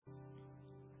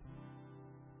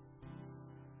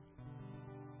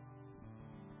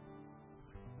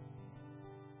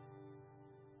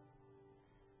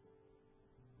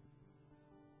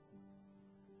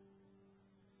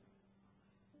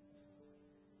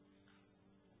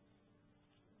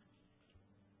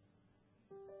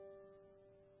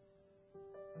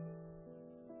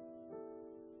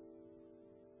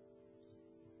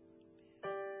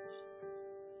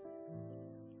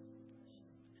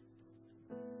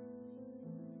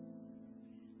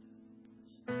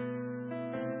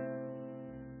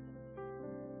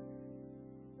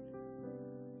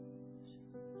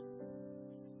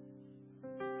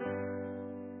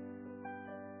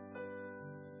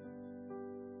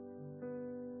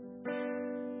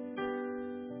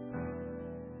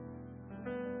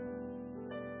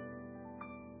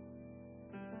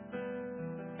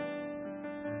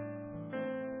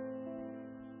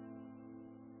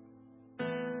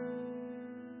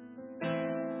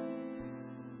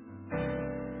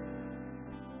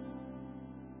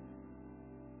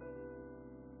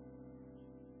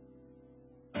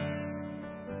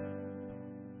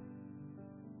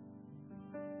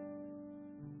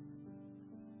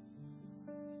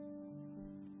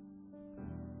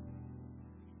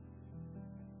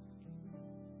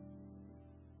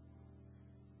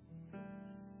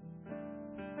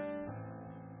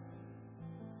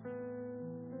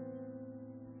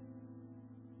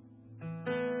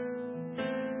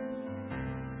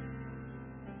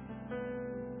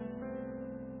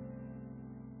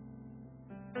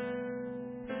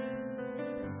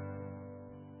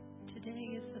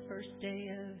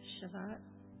that.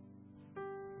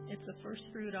 It's a first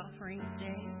fruit offerings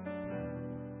day.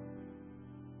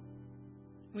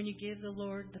 When you give the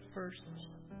Lord the first,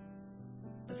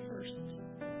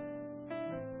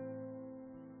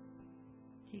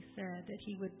 He said that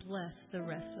He would bless the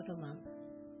rest of the lump.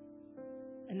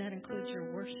 And that includes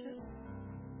your worship.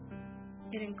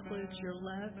 It includes your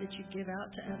love that you give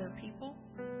out to other people.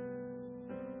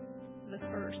 The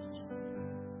first.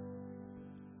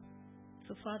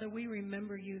 So, Father, we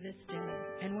remember You this day,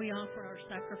 and we offer our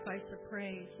sacrifice of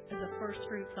praise as a first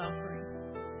fruits offering.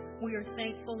 We are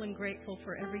thankful and grateful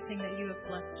for everything that You have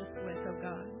blessed us with, oh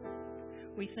God.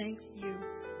 We thank You,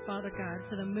 Father God,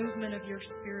 for the movement of Your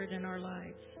Spirit in our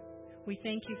lives. We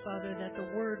thank You, Father, that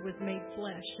the Word was made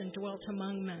flesh and dwelt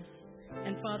among us.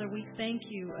 And, Father, we thank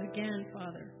You again,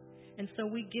 Father. And so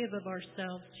we give of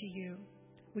ourselves to You.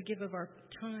 We give of our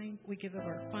time. We give of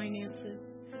our finances.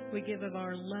 We give of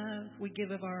our love. We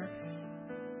give of our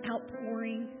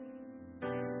outpouring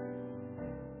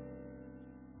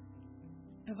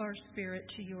of our spirit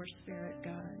to Your Spirit,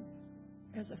 God,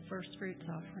 as a first fruits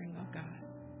offering, oh God.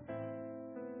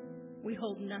 We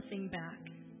hold nothing back,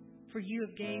 for You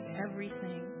have gave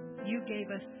everything. You gave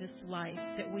us this life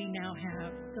that we now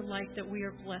have, the life that we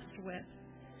are blessed with,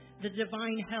 the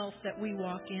divine health that we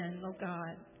walk in, oh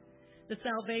God, the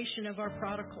salvation of our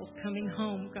prodigals coming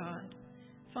home, God.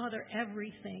 Father,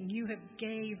 everything. You have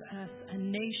gave us a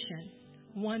nation,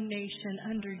 one nation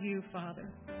under You, Father.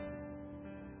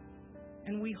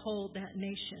 And we hold that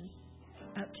nation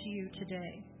up to You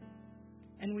today.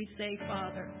 And we say,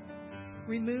 Father,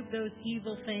 remove those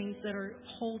evil things that are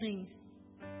holding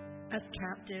us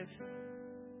captive.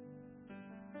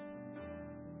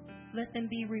 Let them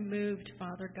be removed,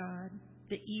 Father God,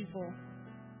 the evil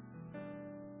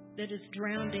that is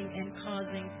drowning and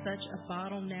causing such a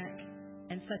bottleneck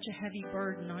and such a heavy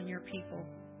burden on Your people.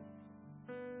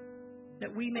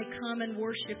 That we may come and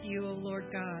worship You, O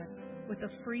Lord God, with the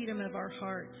freedom of our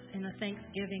hearts and a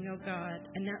thanksgiving, O God.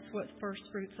 And that's what first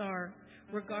fruits are,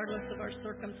 regardless of our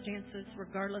circumstances,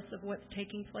 regardless of what's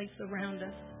taking place around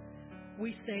us.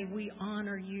 We say we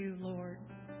honor You, Lord.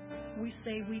 We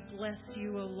say we bless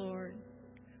You, O Lord.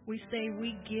 We say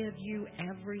we give You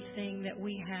everything that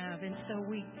we have. And so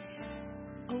we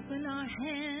open our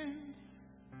hands.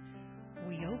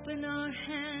 We open our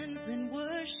hands and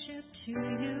worship to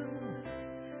You.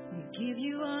 We give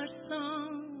You our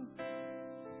song.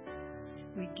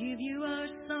 We give You our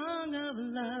song of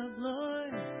love,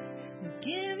 Lord. We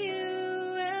give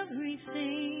You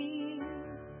everything.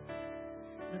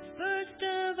 The first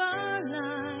of our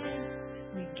lives,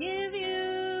 we give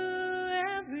You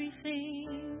everything.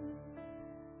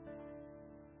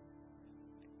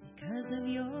 Because of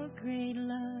Your great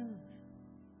love,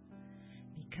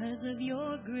 because of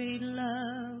Your great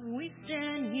love, we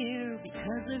stand here.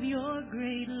 Because of Your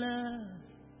great love,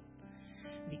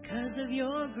 because of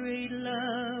Your great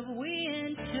love, we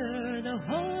enter the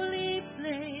holy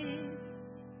place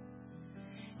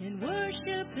in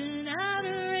worship and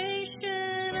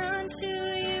adoration unto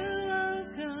You, O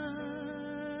God.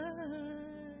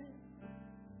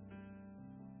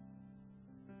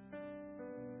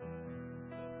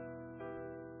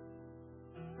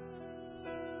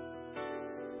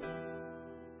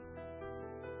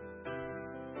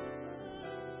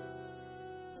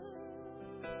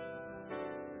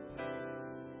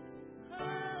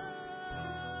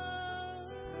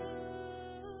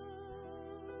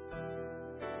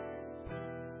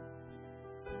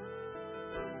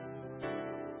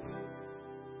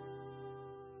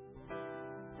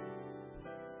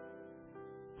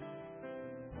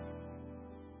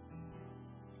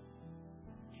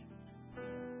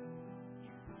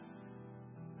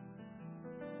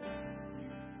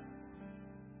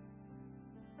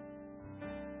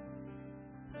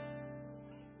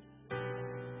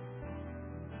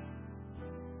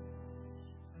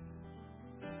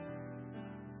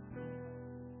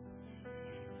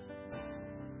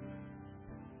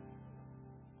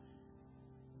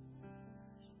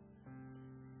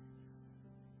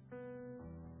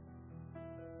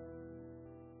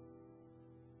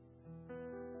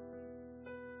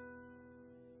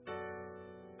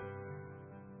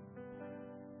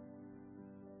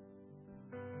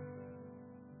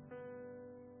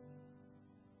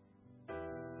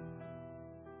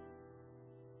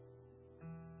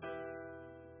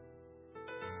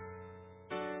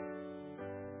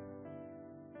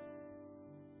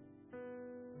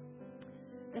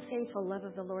 The faithful love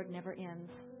of the Lord never ends.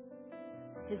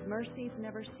 His mercies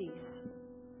never cease.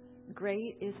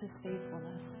 Great is His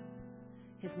faithfulness.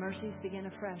 His mercies begin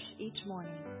afresh each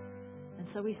morning. And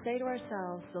so we say to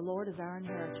ourselves, the Lord is our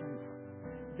inheritance.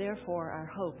 Therefore, our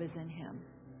hope is in Him.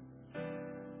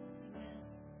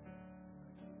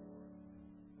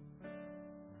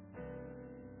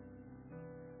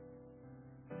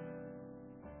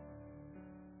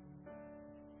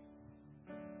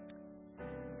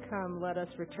 Come, let us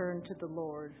return to the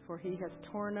Lord, for He has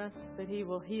torn us, but He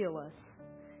will heal us.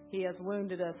 He has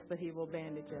wounded us, but He will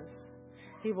bandage us.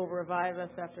 He will revive us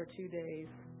after 2 days.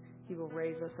 He will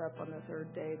raise us up on the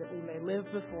third day, that we may live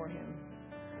before Him.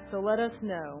 So let us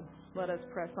know, let us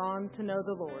press on to know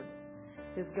the Lord.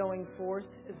 His going forth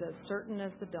is as certain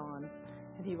as the dawn,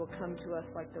 and He will come to us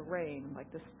like the rain, like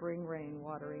the spring rain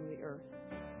watering the earth.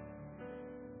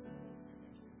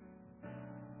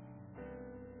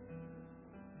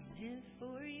 Live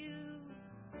for you,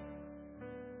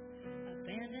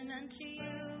 abandoned unto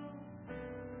you.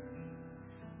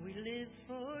 We live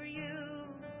for you,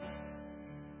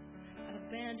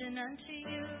 abandoned unto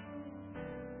you.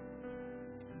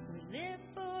 We live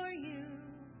for you,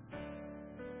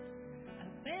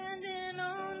 abandoned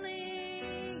only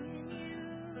in you.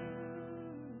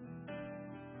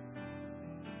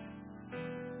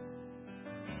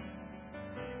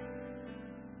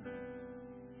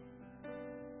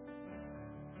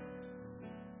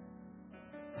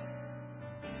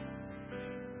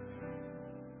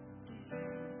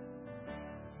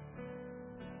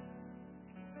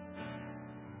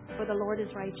 For the Lord is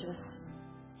righteous.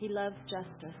 He loves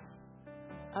justice.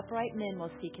 Upright men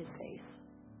will seek His face.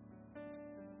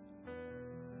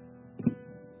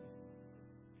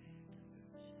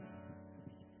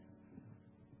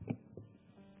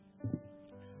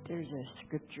 There's a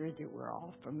scripture that we're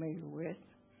all familiar with.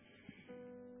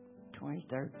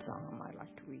 23rd Psalm. I'd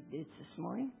like to read this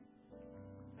morning.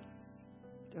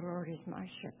 The Lord is my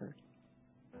shepherd.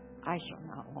 I shall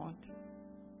not want.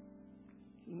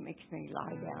 He makes me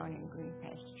lie down in green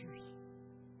pastures.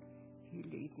 He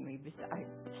leads me beside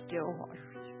still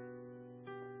waters.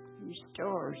 He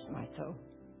restores my soul.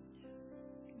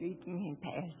 He leads me in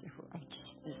paths of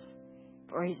righteousness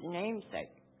for His name's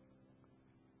sake.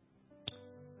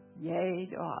 Yea,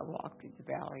 though I walk through the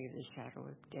valley of the shadow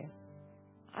of death,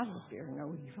 I will fear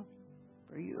no evil,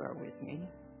 for you are with me.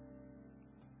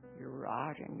 Your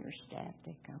rod and your staff,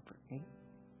 they comfort me.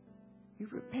 You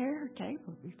prepare a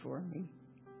table before me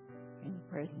in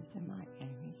the presence of my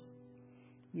enemies.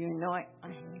 You anoint my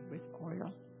head with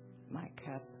oil. My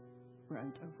cup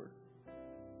runs over.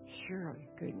 Surely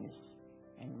goodness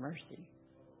and mercy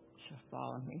shall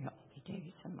follow me all the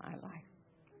days of my life.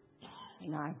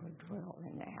 And I will dwell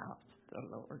in the house of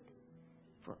the Lord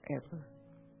forever.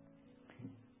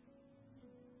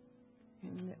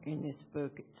 In this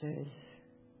book it says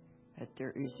that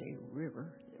there is a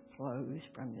river that flows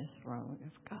from the throne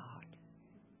of God.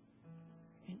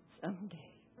 And someday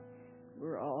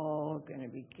we're all going to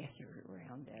be gathered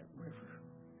around that river.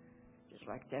 Just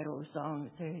like that old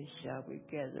song says, shall we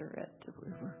gather at the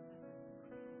river?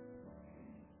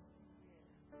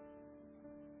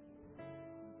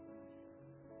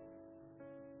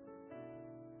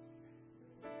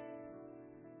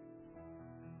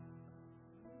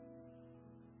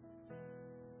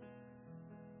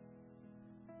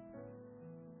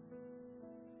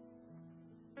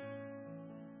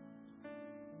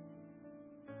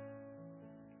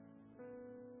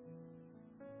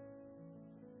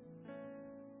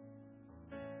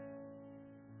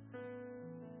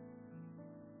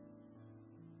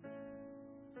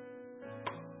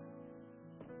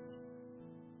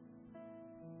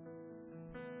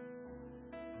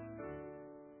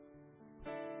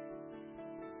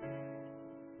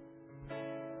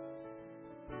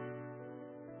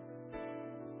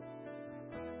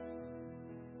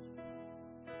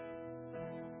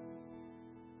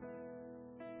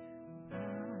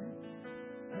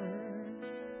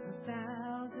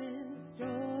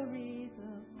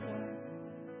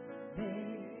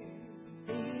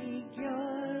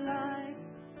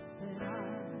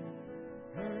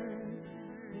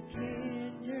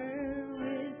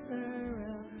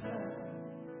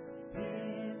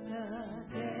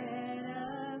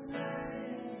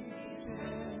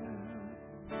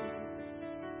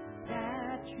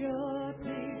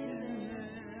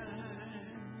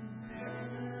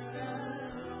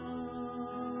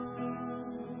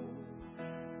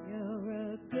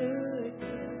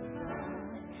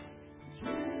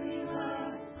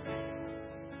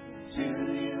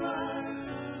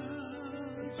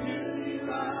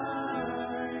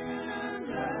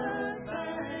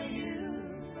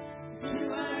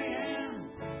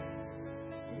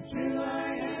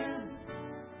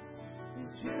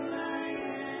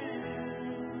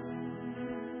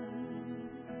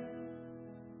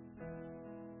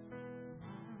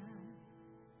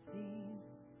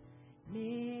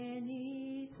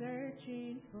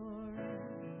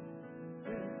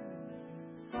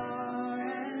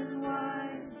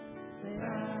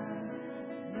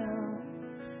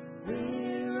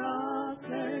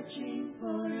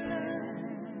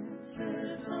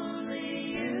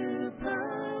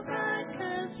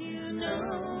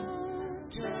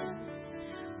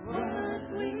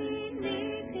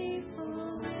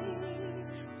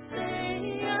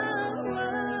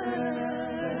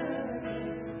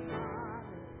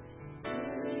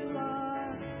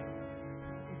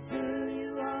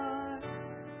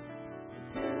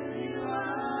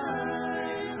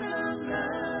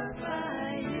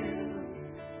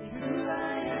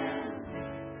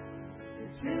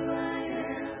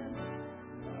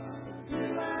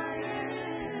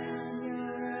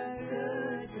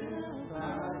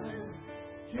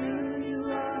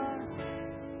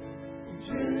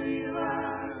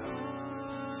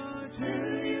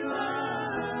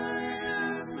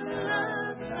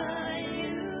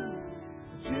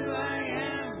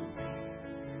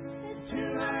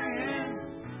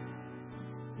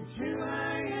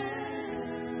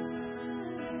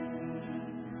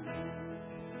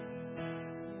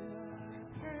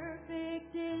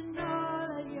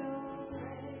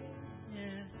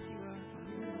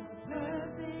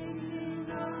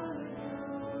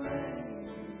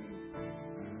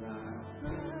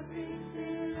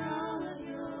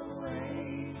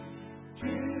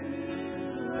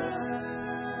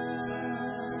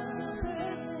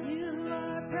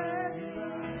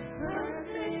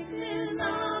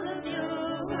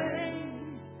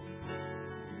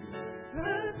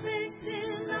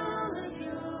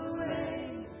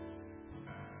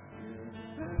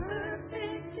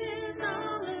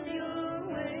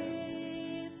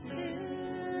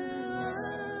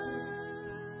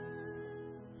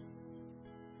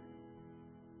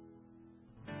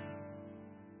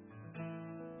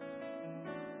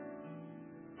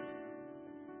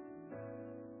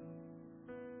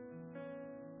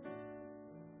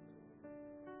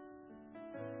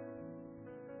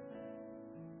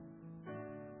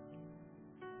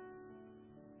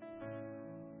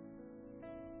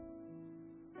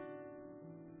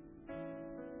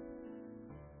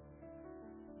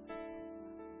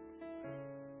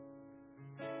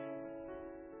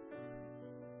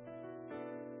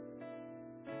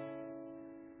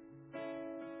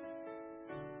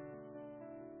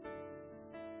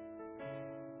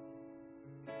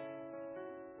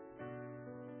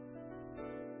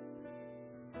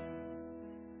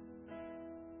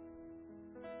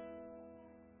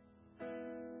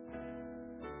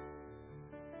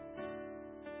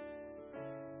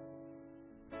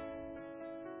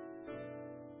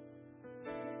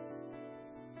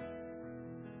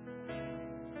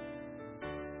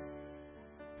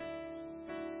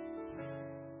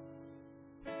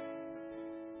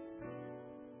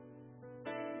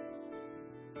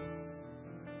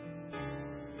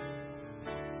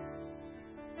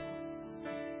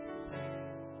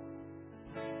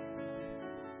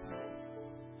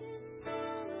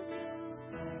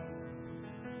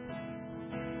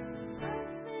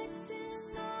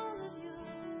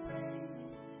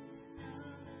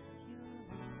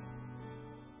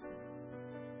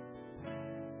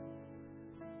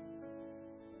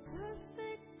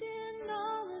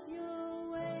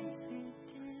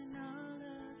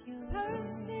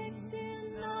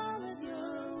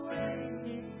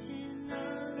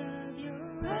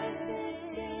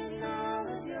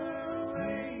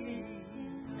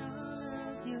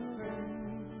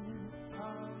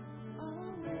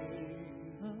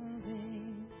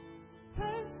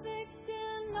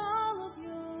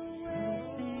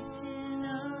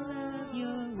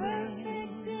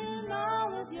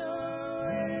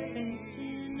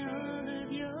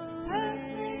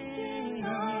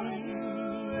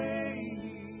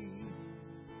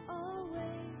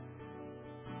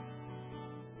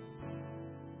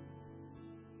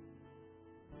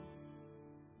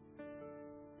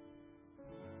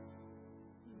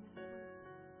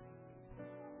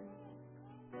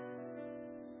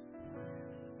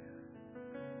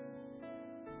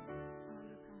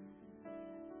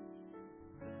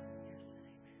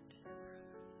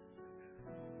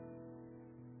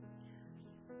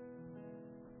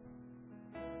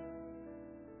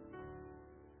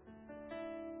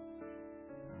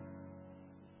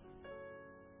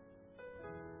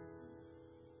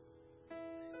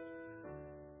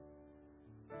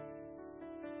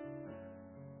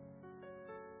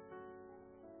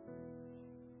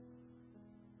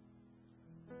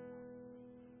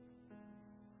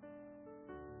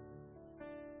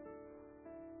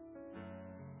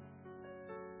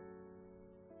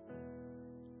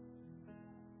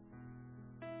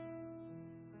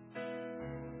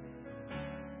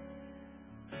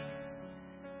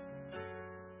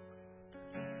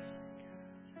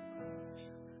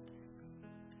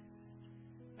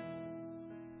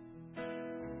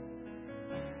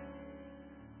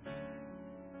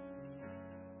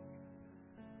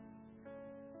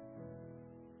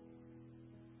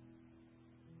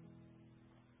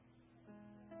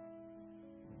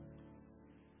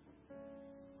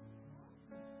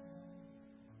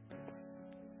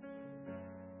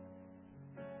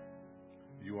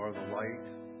 You are the light,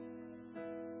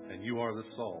 and you are the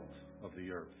salt of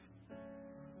the earth.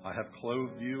 I have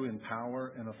clothed you in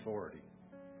power and authority,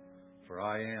 for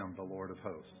I am the Lord of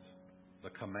hosts, the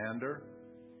commander,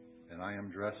 and I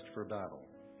am dressed for battle.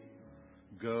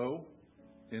 Go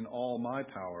in all my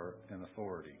power and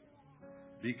authority.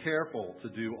 Be careful to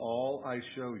do all I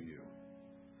show you.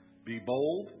 Be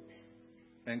bold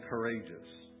and courageous,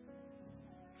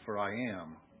 for I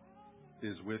am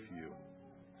is with you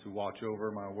to watch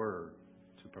over my word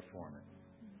to perform it.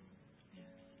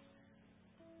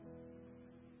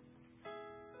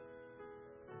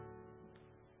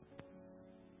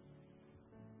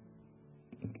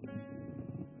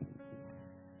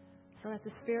 So let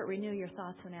the Spirit renew your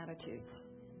thoughts and attitudes.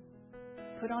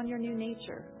 Put on your new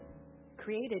nature,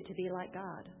 created to be like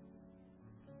God,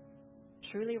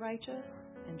 truly righteous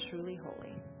and truly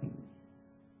holy.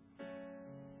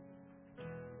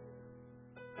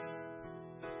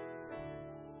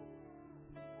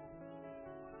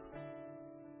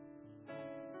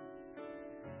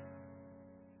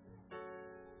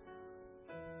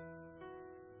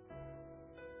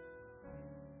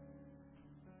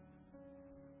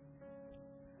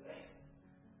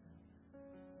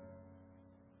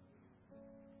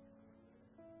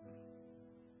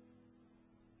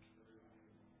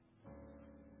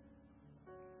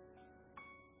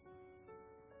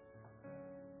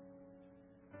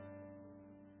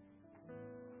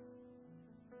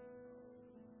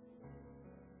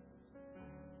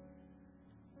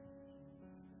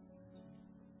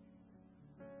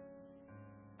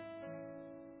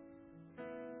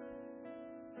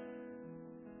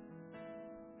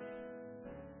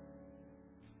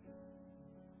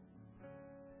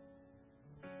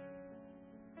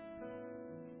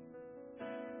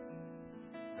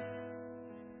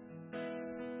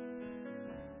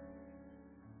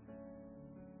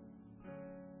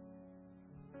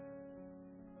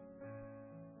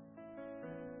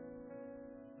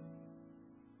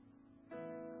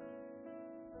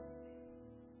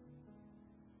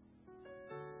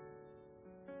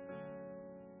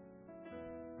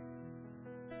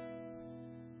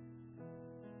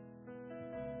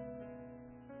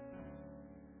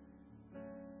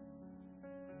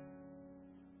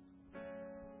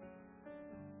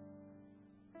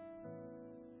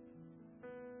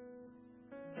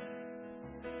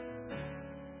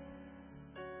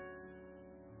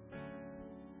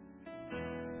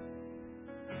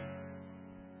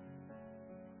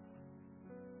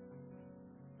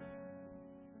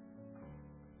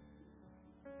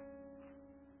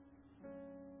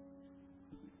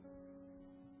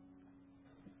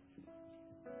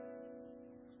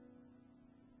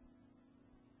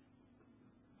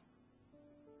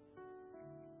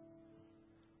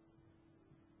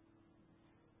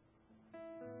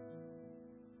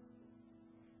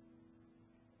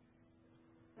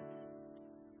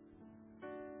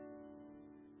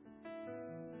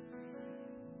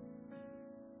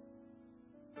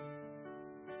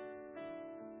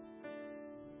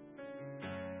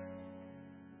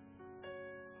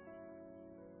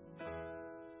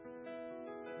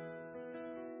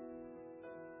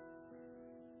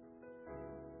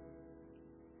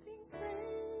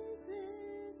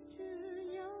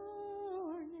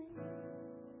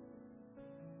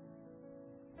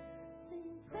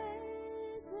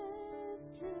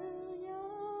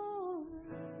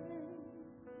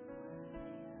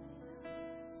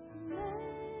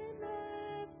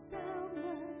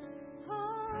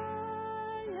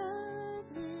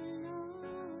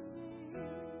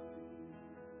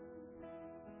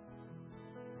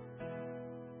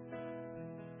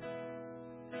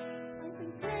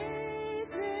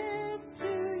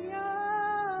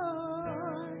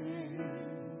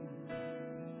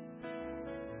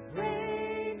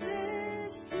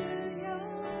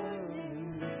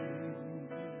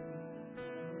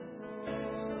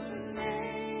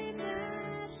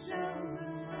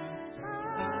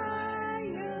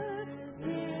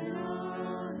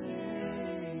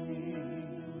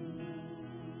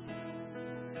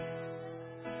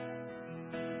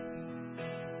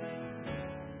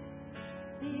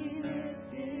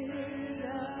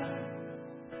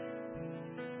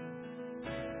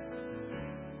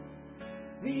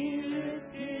 Be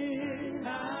lifted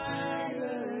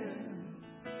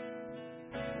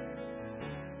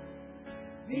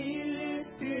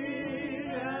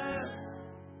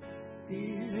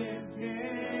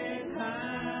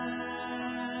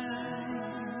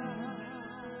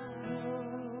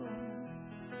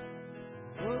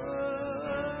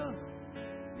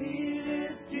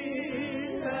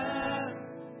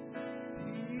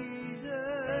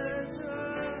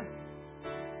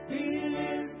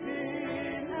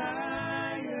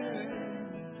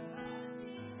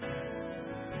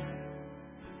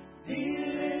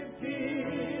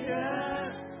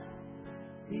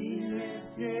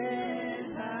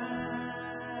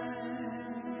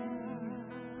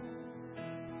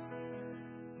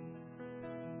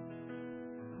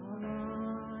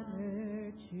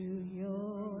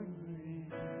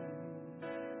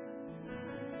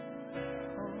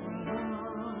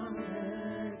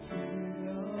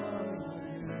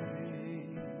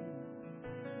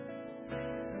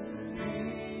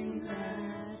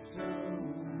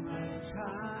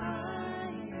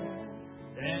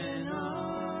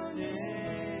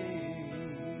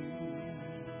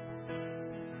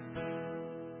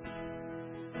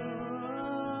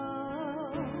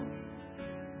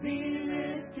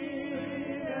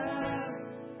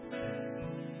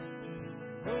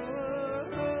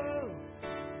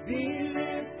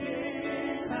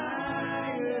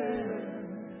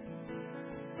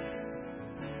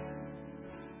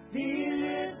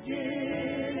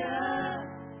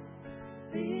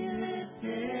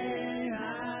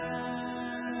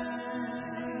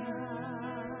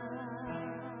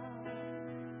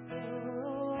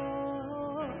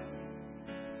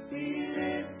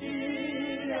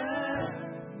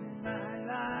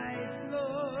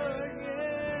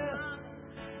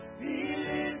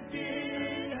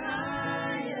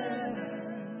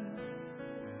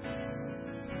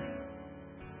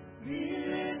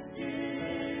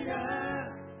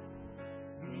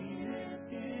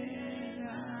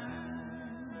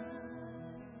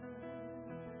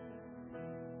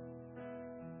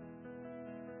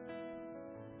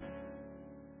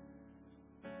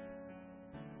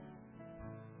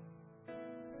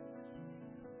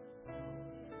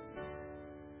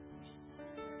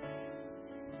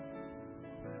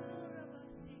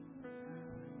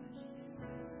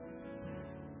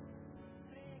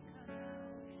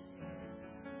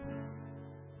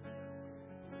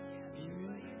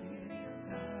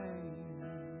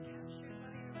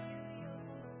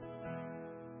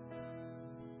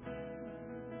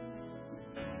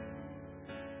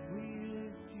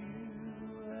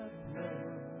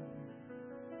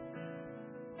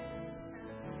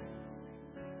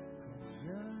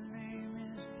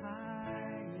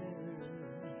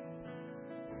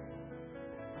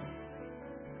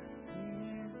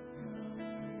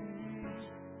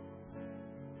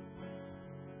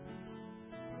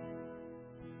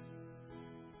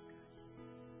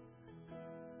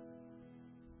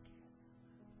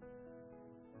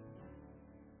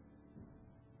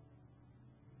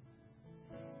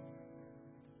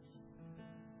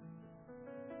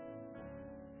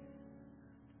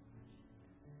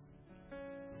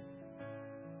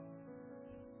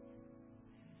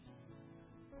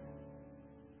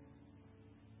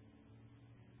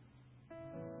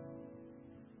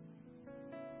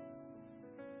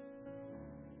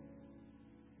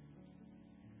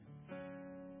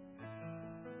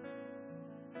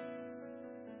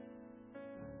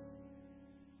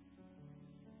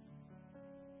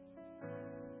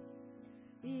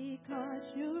Because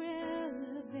you're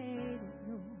elevated,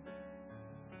 Lord.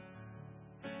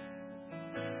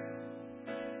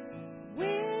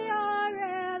 We are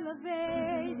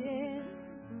elevated.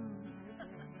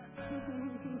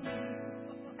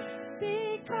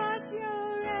 Because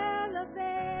you're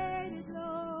elevated,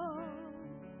 Lord.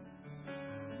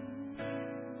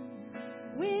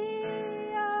 We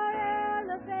are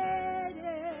elevated,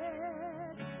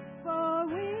 for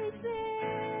we sit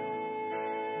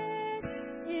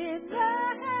in the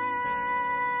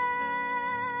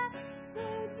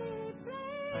heavenly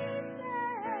places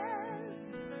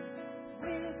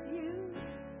with you.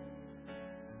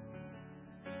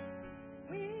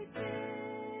 We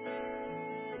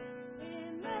sit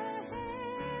in the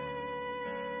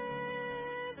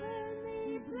heavenly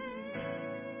places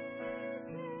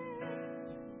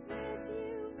with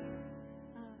you.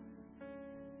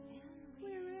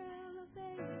 We're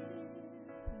elevated.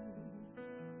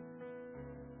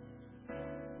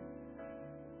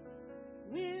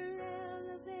 We're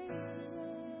elevated.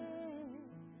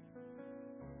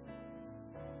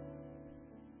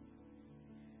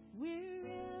 We're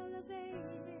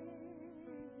elevated.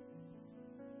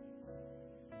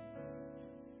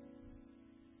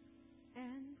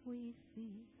 And we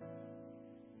see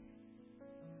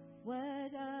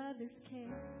what others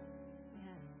can't.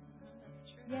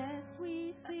 Yes,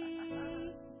 we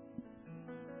see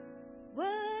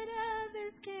what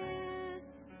others can't.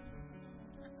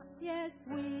 Yes,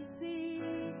 we see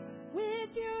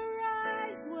with your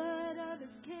eyes what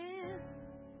others can't.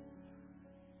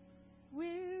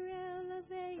 We're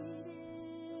elevated.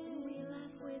 We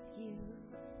laugh with you.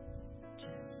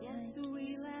 Yes,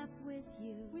 we laugh with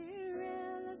you. We're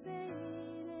elevated.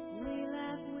 We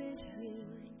laugh with you.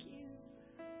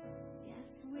 Yes,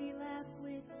 we laugh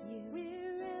with you.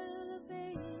 We're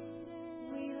elevated.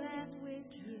 We laugh with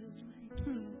you.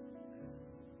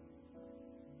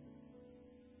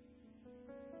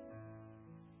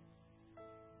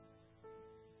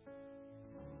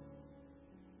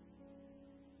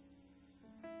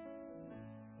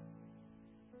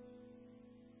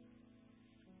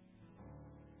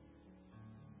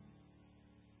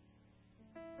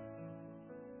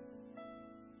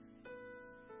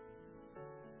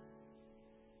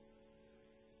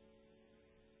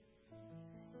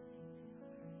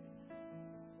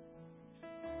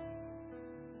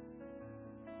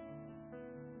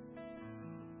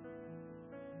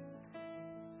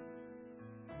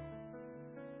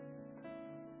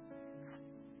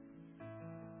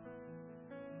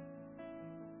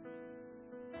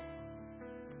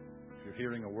 you're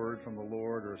hearing a word from the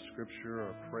Lord or a scripture or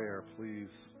a prayer, please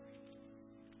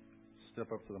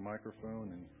step up to the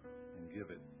microphone and give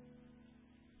it.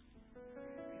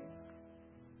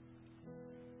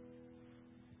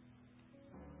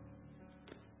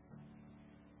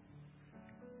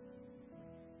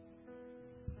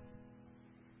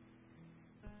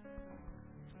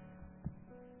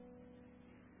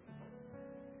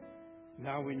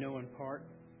 Now we know in part,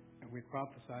 and we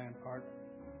prophesy in part,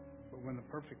 but when the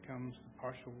perfect comes, the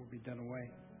partial will be done away.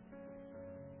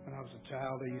 When I was a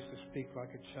child, I used to speak like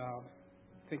a child,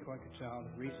 think like a child,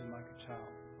 and reason like a child.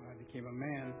 When I became a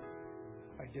man,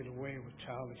 I did away with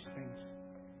childish things.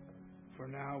 For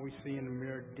now we see in a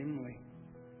mirror dimly,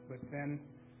 but then,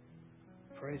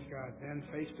 praise God, then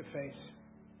face to face.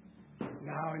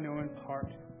 Now I know in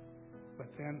part, but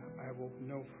then I will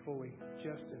know fully,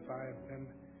 just as I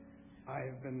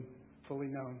have been fully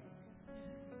known.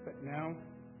 But now,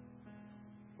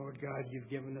 Lord God, you've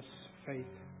given us faith,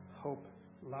 hope,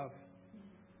 love.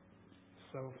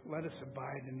 So let us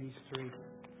abide in these three.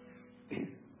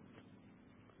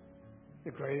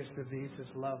 The greatest of these is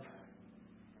love.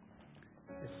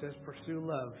 It says, pursue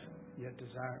love, yet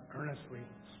desire earnestly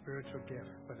spiritual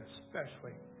gift, but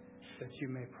especially that you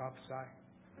may prophesy.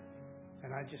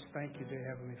 And I just thank you, dear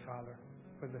Heavenly Father,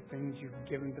 for the things you've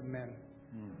given to men.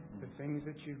 The things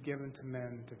that you've given to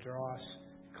men to draw us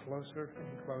closer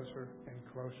and closer and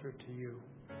closer to you.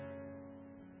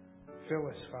 Fill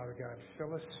us, Father God.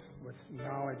 Fill us with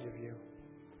knowledge of you.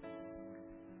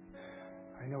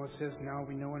 I know it says now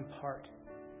we know in part,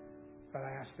 but I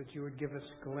ask that you would give us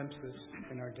glimpses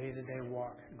in our day-to-day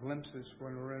walk, glimpses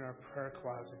when we're in our prayer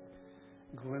closet,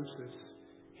 glimpses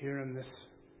here in this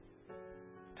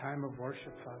time of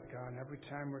worship, Father God. And every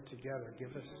time we're together,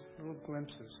 give us little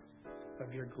glimpses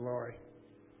of your glory.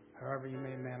 However you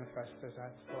may manifest as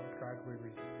that, Lord God,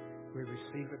 we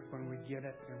receive it when we get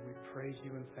it, and we praise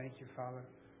you and thank you, Father,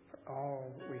 for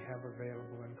all that we have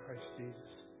available in Christ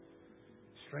Jesus.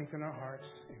 Strengthen our hearts,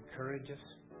 encourage us,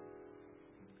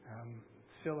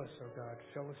 fill us, oh God,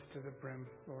 fill us to the brim,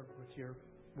 Lord, with your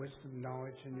wisdom,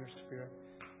 knowledge, and your spirit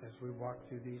as we walk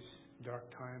through these dark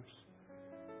times.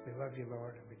 We love you,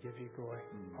 Lord, and we give you glory,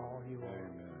 all you are.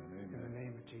 Amen. In the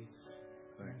name of Jesus.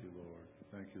 Thank you, Lord.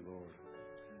 Thank you, Lord.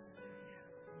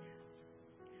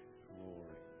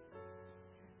 Glory.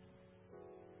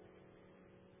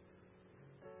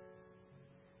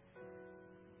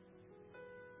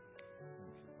 Thank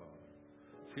you, Father.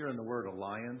 It's here in the word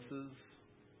alliances,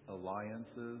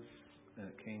 and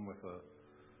it came with a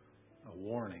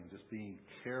warning. Just be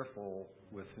careful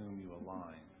with whom you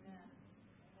align.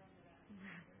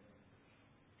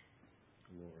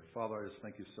 Lord. Father, I just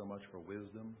thank you so much for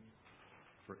wisdom,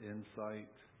 for insight.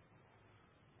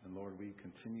 And Lord, we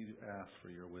continue to ask for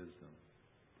your wisdom.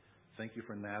 Thank you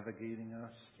for navigating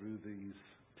us through these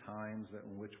times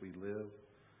in which we live,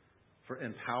 for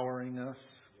empowering us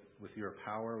with your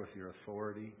power, with your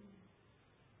authority,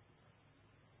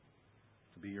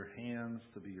 to be your hands,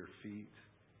 to be your feet,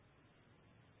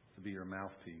 to be your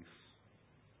mouthpiece.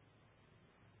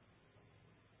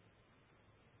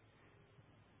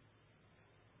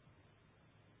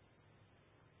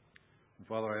 And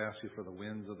Father, I ask you for the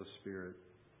winds of the Spirit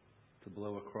to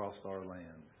blow across our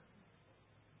land,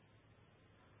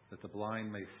 that the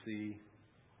blind may see,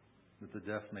 that the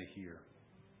deaf may hear,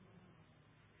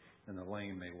 and the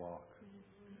lame may walk.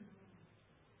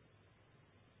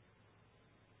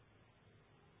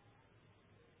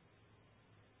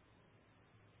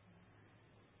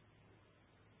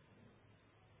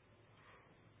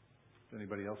 If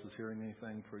anybody else is hearing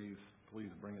anything, please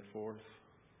bring it forth.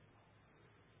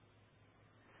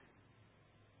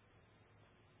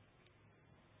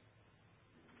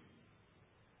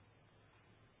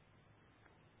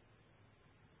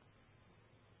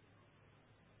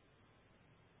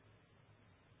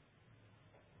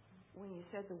 When you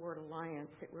said the word alliance,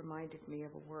 it reminded me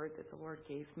of a word that the Lord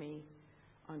gave me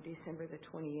on December the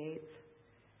 28th,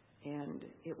 and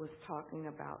it was talking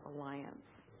about alliance.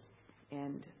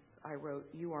 And I wrote,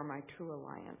 "You are my true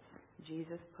alliance."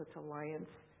 Jesus puts alliance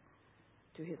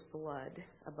to his blood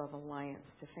above alliance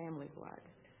to family blood.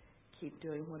 Keep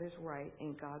doing what is right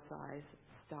in God's eyes.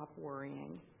 Stop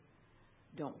worrying.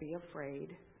 Don't be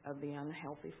afraid of the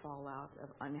unhealthy fallout of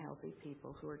unhealthy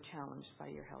people who are challenged by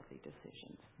your healthy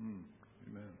decisions.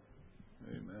 Amen.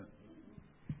 Amen.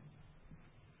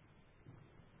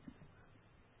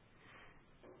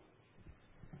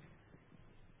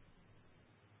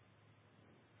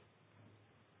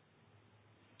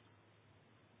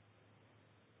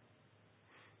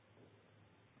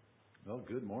 Well,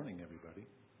 good morning, everybody.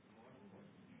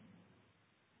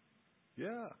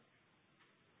 Yeah.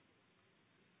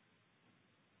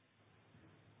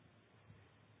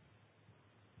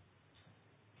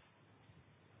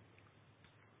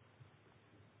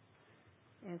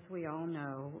 as we all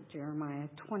know, Jeremiah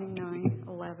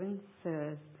 29:11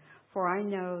 says, "For I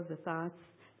know the thoughts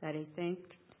that I think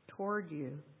toward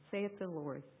you, saith the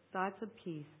Lord, thoughts of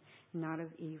peace, not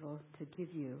of evil, to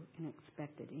give you an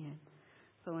expected end."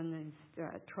 So in these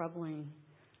troubling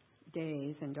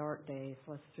days and dark days,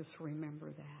 let's just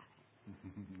remember that.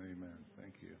 Amen.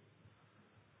 Thank you.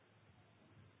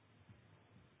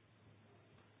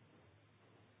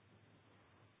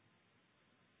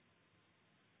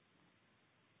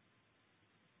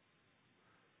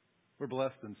 We're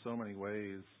blessed in so many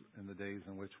ways in the days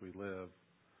in which we live.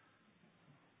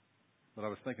 But I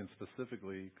was thinking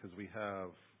specifically because we have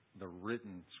the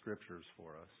written scriptures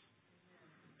for us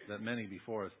that many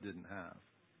before us didn't have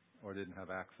or didn't have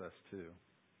access to.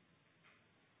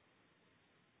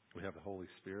 We have the Holy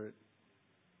Spirit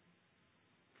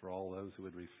for all those who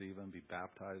would receive Him, be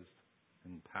baptized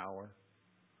in power,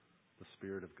 the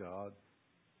Spirit of God,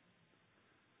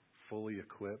 fully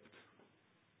equipped.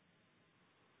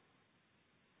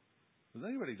 Is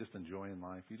anybody just enjoying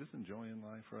life? You just enjoying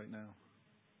life right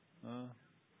now?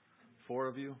 4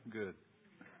 of you? Good.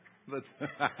 Let's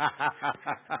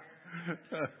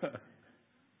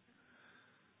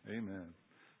Amen.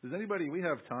 Does anybody, we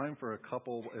have time for a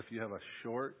couple, if you have a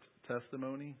short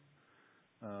testimony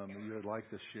that you would like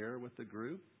to share with the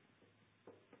group?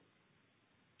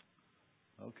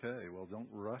 Okay, well, don't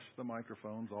rush the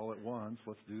microphones all at once.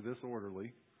 Let's do this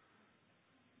orderly.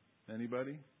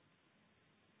 Anybody?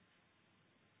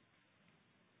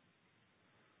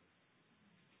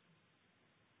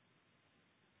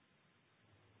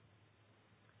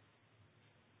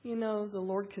 You know, the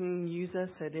Lord can use us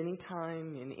at any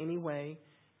time, in any way.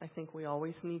 I think we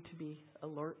always need to be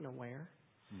alert and aware.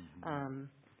 Mm-hmm.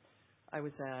 I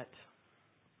was at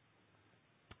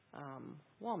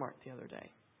Walmart the other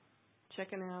day,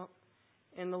 checking out,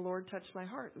 and the Lord touched my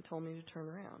heart and told me to turn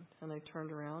around. And I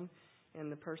turned around,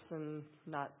 and the person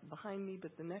not behind me,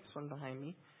 but the next one behind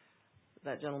me,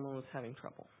 that gentleman was having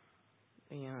trouble.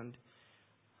 And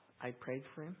I prayed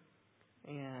for him,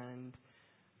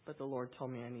 but the Lord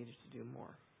told me I needed to do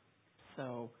more.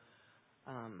 So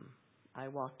I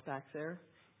walked back there,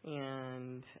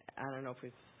 and I don't know if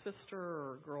it's sister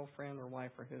or girlfriend or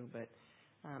wife or who, but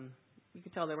you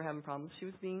could tell they were having problems. She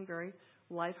was being very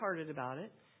lighthearted about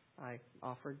it. I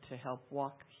offered to help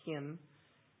walk him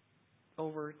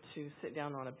over to sit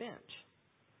down on a bench.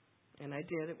 And I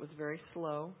did. It was very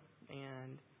slow,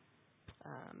 and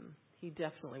he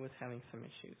definitely was having some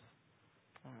issues.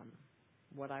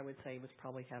 What I would say was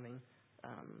probably having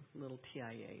little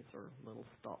TIAs or little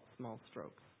small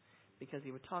strokes, because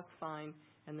he would talk fine,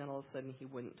 and then all of a sudden he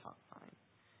wouldn't talk fine.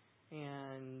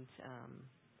 And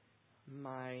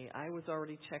I was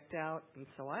already checked out, and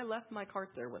so I left my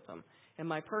cart there with him and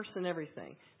my purse and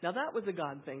everything. Now that was a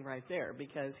God thing right there,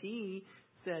 because he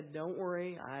said, "Don't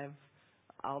worry,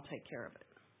 I'll take care of it."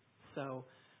 So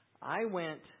I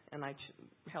went and I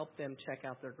helped them check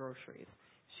out their groceries.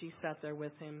 She sat there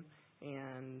with him,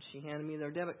 and she handed me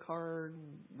their debit card.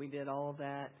 We did all of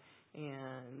that,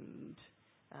 and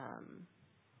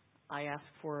I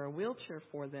asked for a wheelchair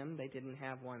for them. They didn't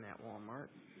have one at Walmart.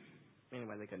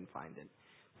 Anyway, they couldn't find it.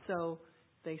 So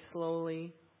they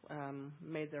slowly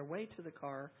made their way to the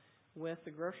car with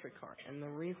the grocery cart. And the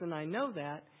reason I know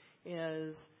that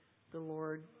is the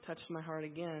Lord touched my heart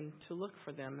again to look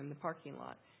for them in the parking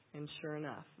lot. And sure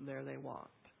enough, there they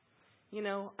walked. You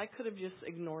know, I could have just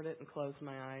ignored it and closed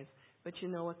my eyes. But you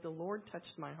know what? The Lord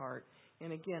touched my heart.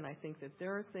 And again, I think that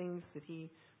there are things that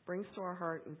He brings to our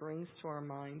heart and brings to our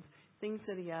minds, things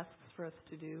that He asks for us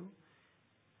to do.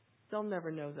 They'll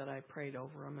never know that I prayed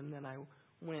over them and then I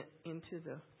went into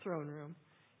the throne room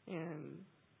and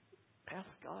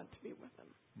asked God to be with them.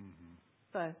 Mm-hmm.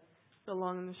 But the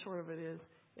long and the short of it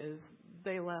is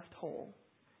they left whole.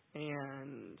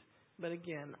 But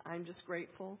again, I'm just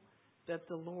grateful that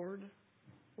the Lord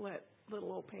let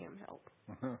little old Pam help.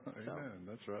 Amen.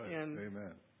 That's right. And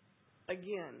amen.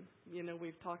 Again, you know,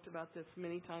 we've talked about this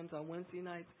many times on Wednesday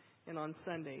nights and on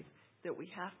Sundays, that we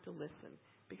have to listen,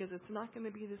 because it's not going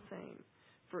to be the same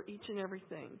for each and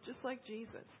everything. Just like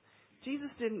Jesus. Jesus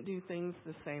didn't do things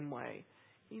the same way.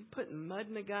 He put mud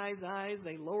in a guy's eyes.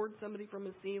 They lowered somebody from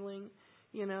a ceiling.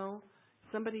 You know,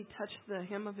 somebody touched the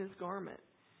hem of his garment.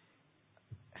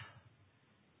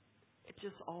 It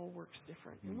just all works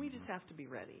different. And we just have to be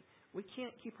ready. We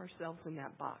can't keep ourselves in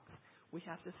that box. We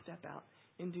have to step out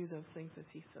and do those things as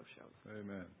He so shows.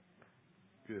 Amen.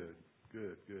 Good,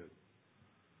 good, good.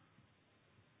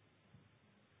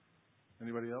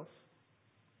 Anybody else?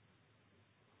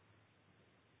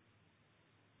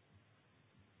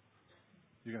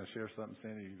 You're going to share something,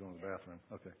 Sandy, or are you going to the bathroom?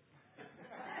 Okay.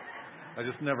 I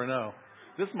just never know.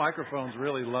 This microphone's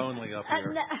really lonely up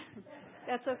here.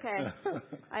 That's okay.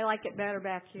 I like it better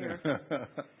back here.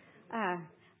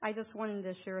 I just wanted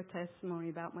to share a testimony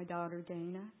about my daughter,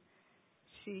 Dana.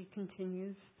 She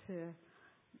continues to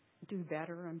do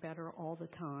better and better all the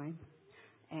time.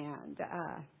 And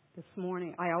this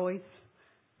morning, I always,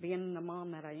 being the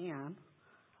mom that I am,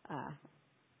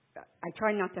 I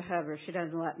try not to hug her. She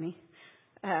doesn't let me.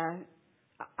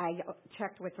 I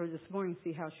checked with her this morning to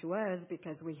see how she was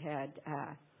because we had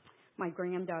my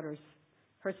granddaughter's,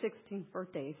 her 16th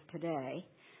birthday is today.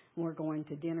 And we're going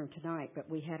to dinner tonight, but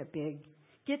we had a big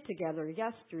get-together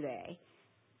yesterday.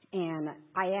 And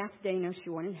I asked Dana if she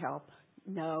wanted help.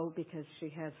 No, because she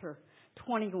has her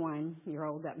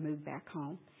 21-year-old that moved back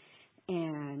home.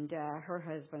 And her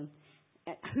husband,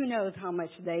 who knows how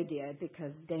much they did,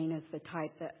 because Dana's the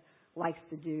type that likes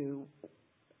to do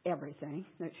everything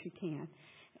that she can.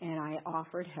 And I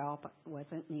offered help. It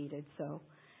wasn't needed. So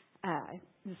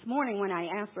this morning when I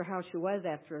asked her how she was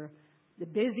after the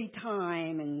busy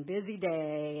time and busy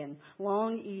day and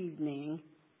long evening,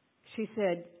 she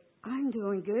said, I'm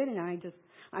doing good, and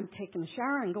I'm taking a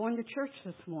shower and going to church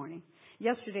this morning.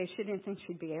 Yesterday, she didn't think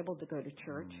she'd be able to go to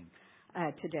church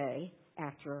today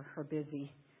after her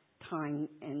busy time.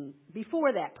 And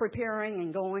before that, preparing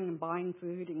and going and buying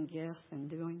food and gifts and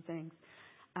doing things.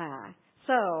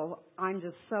 So I'm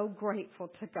just so grateful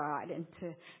to God and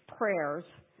to prayers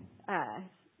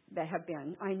that have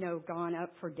been, I know, gone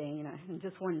up for Dana, and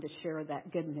just wanted to share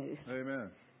that good news. Amen.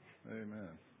 Amen.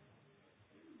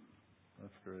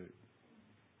 That's great.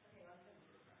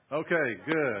 Okay,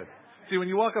 good. See, when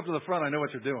you walk up to the front, I know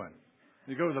what you're doing.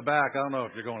 You go to the back, I don't know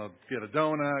if you're going to get a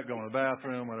donut, going to the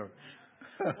bathroom, whatever.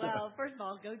 Well, first of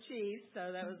all, go Chiefs.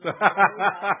 So that was really well,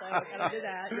 so I got to do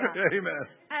that. Yeah.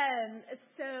 Amen.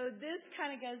 So this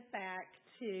kind of goes back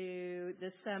to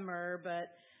the summer,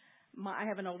 but I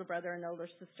have an older brother and an older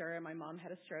sister, and my mom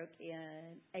had a stroke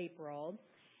in April.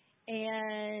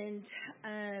 And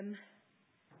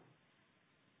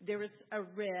there was a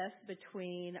rift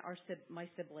between my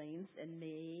siblings and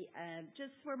me,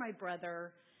 just where my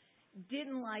brother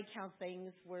didn't like how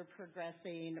things were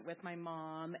progressing with my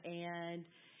mom. And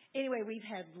anyway, we've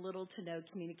had little to no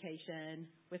communication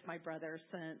with my brother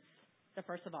since the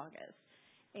 1st of August.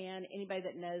 And anybody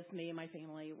that knows me and my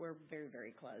family, we're very,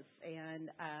 very close. And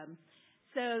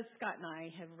so Scott and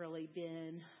I have really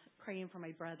been praying for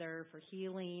my brother for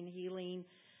healing,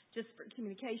 just for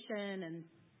communication and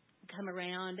come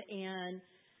around. And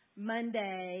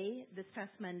this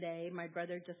past Monday, my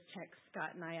brother just texted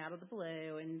Scott and I out of the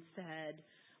blue and said,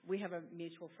 we have a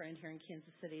mutual friend here in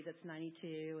Kansas City that's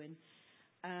 92,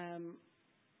 and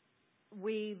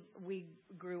we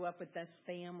grew up with this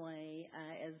family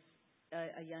as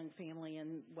a young family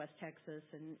in West Texas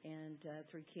and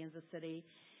through Kansas City.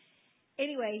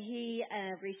 Anyway, he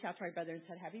reached out to my brother and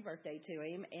said happy birthday to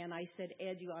him, and I said,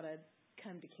 Ed, you ought to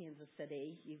come to Kansas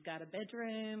City. You've got a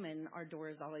bedroom, and our door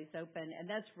is always open. And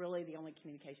that's really the only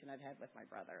communication I've had with my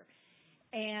brother.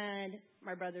 And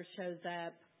my brother shows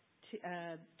up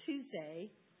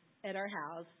Tuesday at our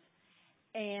house,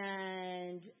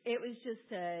 and it was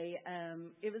just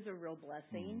it was a real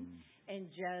blessing and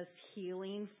just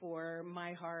healing for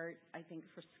my heart, I think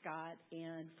for Scott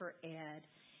and for Ed.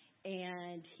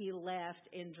 And he left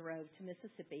and drove to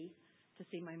Mississippi to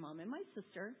see my mom and my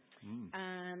sister.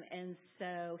 And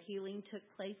so healing took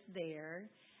place there.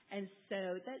 And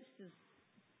so that's just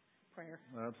prayer.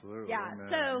 Absolutely. Yeah. Amen.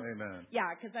 So, Amen. yeah,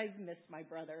 because I've missed my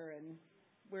brother, and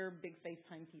we're big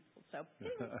FaceTime people. So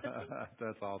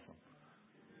That's awesome.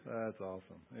 That's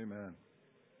awesome. Amen.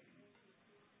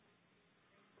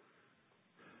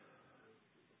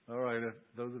 All right. If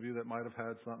those of you that might have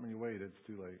had something, you waited. It's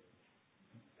too late.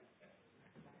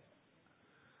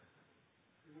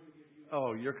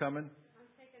 Oh, you're coming?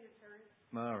 I'm taking a turn.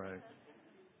 All right.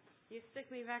 You stick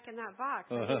me back in that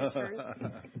box. I take a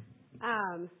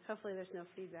turn. Hopefully there's no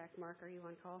feedback. Mark, are you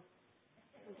on call?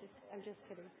 I'm just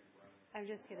kidding. I'm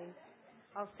just kidding.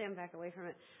 I'll stand back away from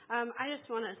it. I just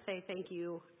want to say thank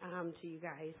you to you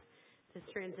guys. This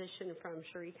transition from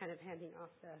Cherie kind of handing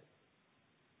off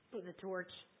the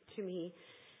torch to me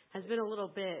has been a little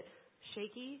bit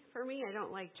shaky for me. I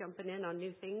don't like jumping in on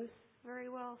new things very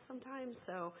well sometimes.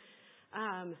 So,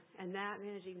 and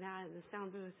managing that in the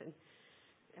sound booth and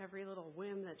every little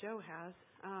whim that Joe has.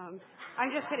 I'm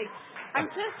just kidding.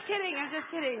 I'm just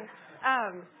kidding.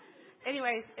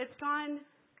 Anyways, it's gone.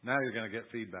 Now you're going to get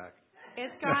feedback.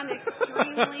 It's gone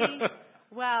extremely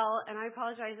well, and I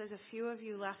apologize. There's a few of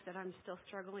you left that I'm still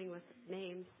struggling with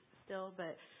names still,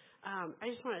 but I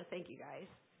just wanted to thank you guys.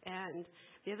 And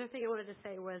the other thing I wanted to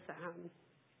say was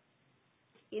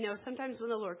You know, sometimes when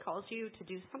the Lord calls you to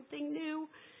do something new,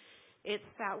 it's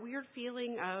that weird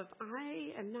feeling of,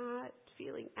 I am not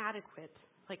feeling adequate.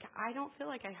 Like, I don't feel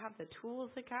like I have the tools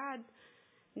that God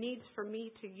needs for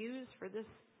me to use for this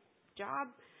job.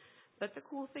 But the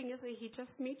cool thing is that He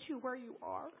just meets you where you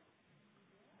are.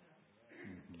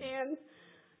 And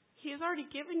He has already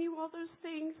given you all those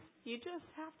things. You just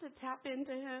have to tap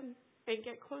into Him and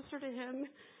get closer to Him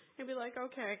and be like,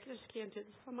 okay, I just can't do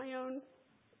this on my own.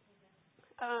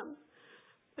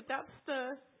 But that's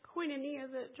the koinonia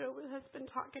that Joe has been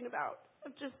talking about,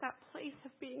 of just that place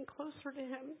of being closer to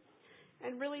Him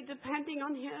and really depending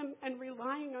on Him and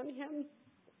relying on Him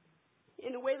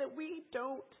in a way that we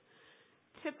don't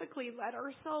typically let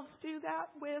ourselves do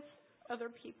that with other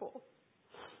people.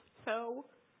 So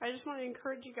I just want to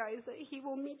encourage you guys that He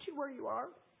will meet you where you are.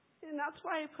 And that's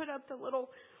why I put up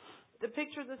the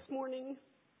picture this morning.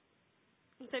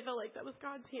 I felt like that was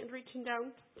God's hand reaching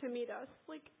down to meet us,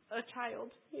 like a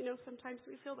child. You know, sometimes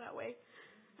we feel that way.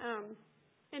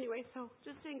 Anyway, so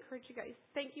just to encourage you guys.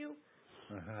 Thank you.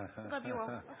 Love you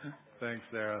all. Thanks,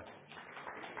 Sarah.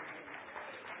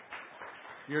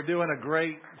 You're doing a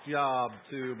great job,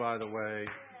 too, by the way.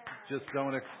 Just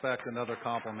don't expect another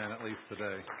compliment, at least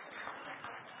today.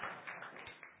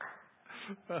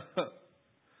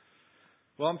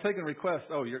 Well, I'm taking requests.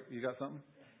 Oh, you got something?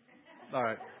 All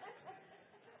right.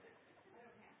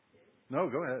 No,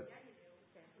 go ahead.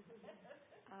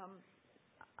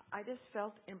 I just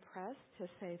felt impressed to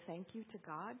say thank you to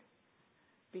God,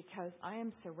 because I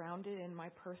am surrounded in my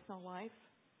personal life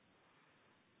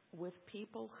with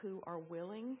people who are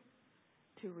willing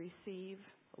to receive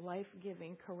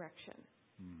life-giving correction.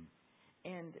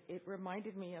 And it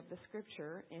reminded me of the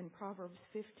scripture in Proverbs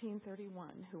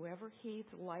 15:31, whoever heeds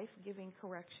life-giving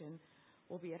correction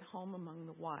will be at home among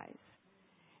the wise.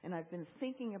 And I've been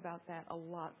thinking about that a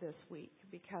lot this week,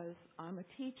 because I'm a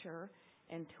teacher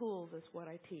and tools is what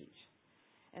I teach.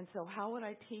 And so how would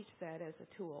I teach that as a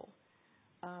tool?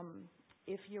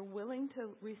 If you're willing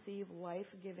to receive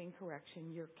life-giving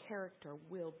correction, your character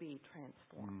will be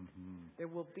transformed. There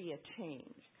will be a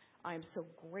change. I'm so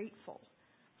grateful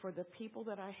for the people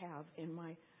that I have in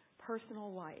my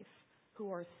personal life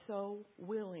who are so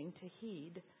willing to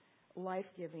heed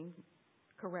life-giving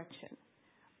correction.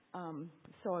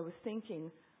 So I was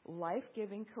thinking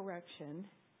life-giving correction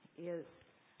is,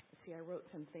 I wrote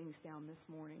some things down this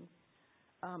morning,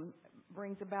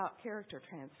 brings about character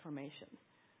transformation.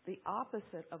 The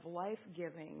opposite of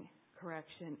life-giving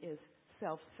correction is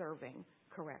self-serving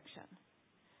correction.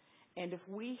 And if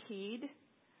we heed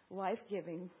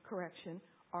life-giving correction,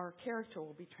 our character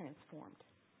will be transformed.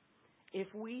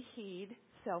 If we heed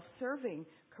self-serving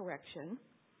correction,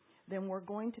 then we're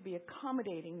going to be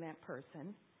accommodating that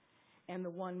person, and the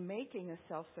one making a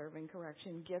self-serving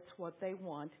correction gets what they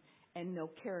want, and no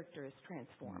character is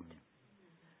transformed.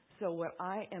 So what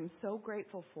I am so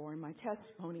grateful for in my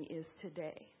testimony is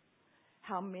today,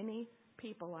 how many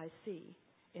people I see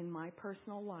in my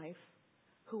personal life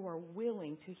who are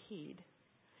willing to heed.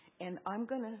 And I'm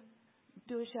going to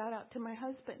do a shout out to my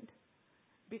husband,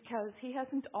 because he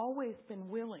hasn't always been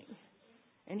willing,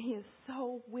 and he is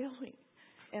so willing.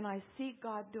 And I see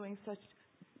God doing such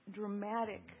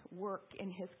dramatic work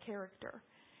in his character.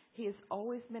 He has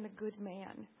always been a good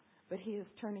man, but he is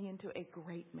turning into a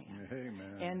great man.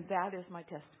 Amen. And that is my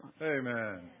testimony.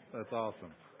 Amen. That's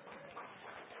awesome.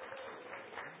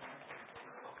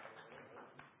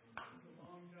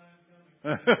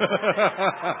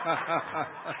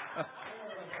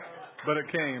 But it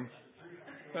came.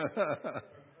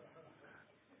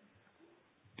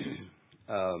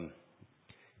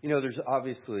 There's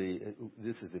obviously,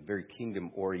 this is a very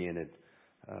kingdom-oriented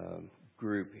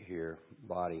group here,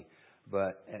 body,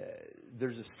 but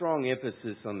there's a strong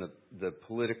emphasis on the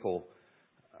political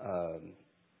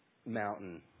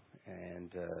mountain,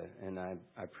 and I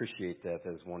appreciate that.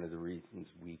 That's one of the reasons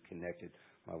we connected.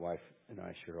 My wife and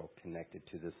I, Cheryl, connected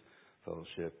to this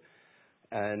fellowship.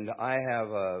 And I have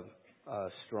a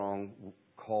strong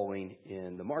calling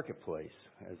in the marketplace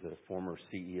as a former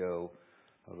CEO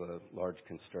of a large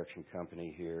construction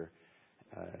company here.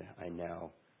 I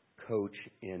now coach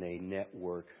in a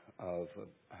network of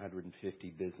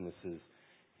 150 businesses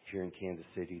here in Kansas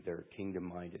City. They're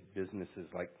kingdom-minded businesses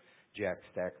like Jack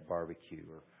Stack Barbecue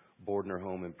or Bordner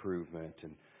Home Improvement,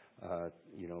 and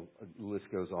the list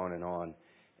goes on and on.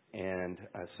 And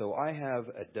so I have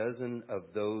a dozen of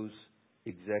those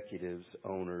executives,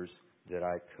 owners that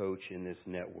I coach in this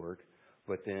network.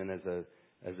 But then as a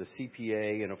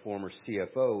CPA and a former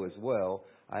CFO as well,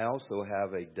 I also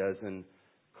have a dozen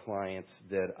clients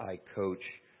that I coach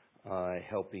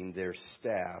helping their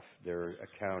staff, their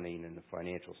accounting and the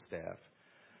financial staff.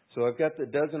 So I've got the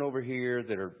dozen over here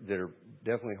that are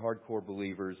definitely hardcore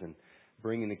believers and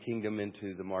bringing the kingdom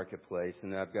into the marketplace,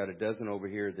 and I've got a dozen over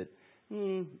here that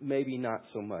maybe not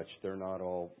so much. They're not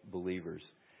all believers.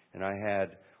 And I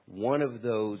had one of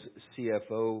those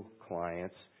CFO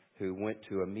clients who went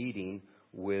to a meeting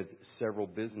with several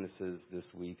businesses this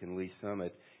week in Lee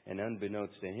Summit, and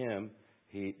unbeknownst to him,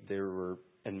 there were,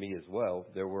 and me as well,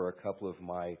 there were a couple of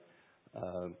my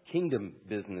kingdom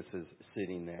businesses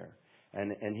sitting there.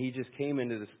 And he just came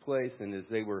into this place, and as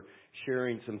they were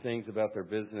sharing some things about their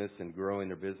business and growing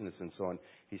their business and so on,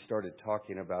 he started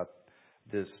talking about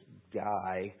this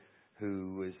guy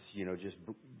who is, just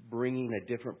bringing a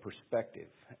different perspective.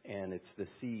 And it's the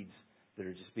seeds that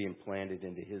are just being planted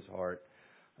into his heart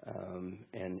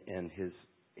and his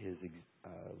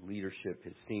leadership,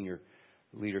 his senior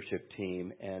leadership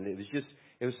team. And it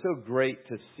was so great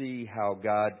to see how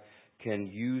God can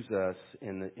use us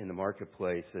in the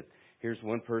marketplace. That here's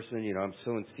one person, I'm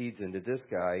sowing seeds into this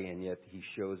guy, and yet he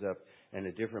shows up in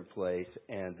a different place,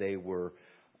 and they were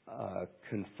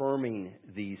confirming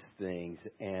these things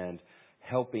and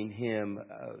helping him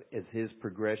as his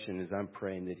progression, as I'm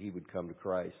praying that he would come to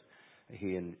Christ,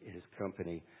 he and his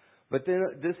company. But then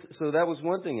so that was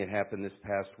one thing that happened this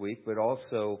past week, but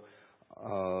also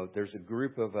there's a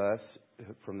group of us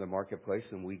from the marketplace,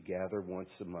 and we gather once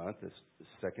a month, the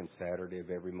second Saturday of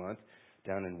every month,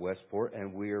 down in Westport,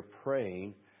 and we are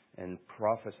praying and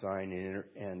prophesying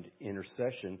and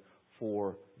intercession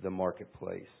for the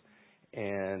marketplace.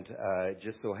 And it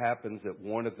just so happens that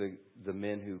one of the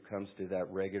men who comes to that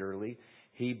regularly,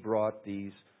 he brought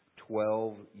these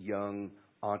 12 young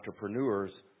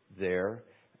entrepreneurs there,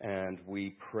 and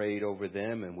we prayed over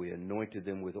them, and we anointed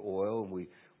them with oil, and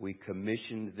we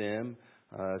commissioned them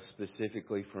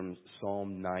specifically from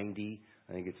Psalm 90.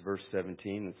 I think it's verse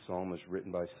 17. The psalm was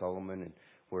written by Solomon, and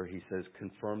where he says,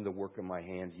 confirm the work of my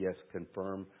hands. Yes,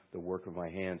 confirm the work of my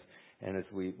hands. And as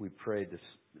we prayed, the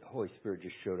Holy Spirit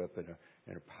just showed up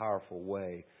in a powerful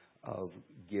way of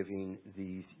giving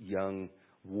these young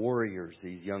warriors,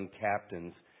 these young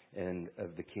captains and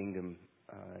of the kingdom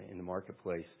in the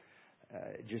marketplace,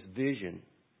 just vision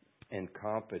and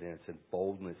confidence and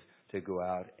boldness to go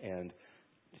out and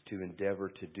to endeavor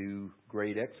to do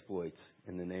great exploits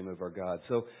in the name of our God.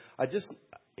 So I just,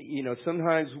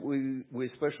 sometimes we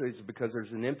especially it's because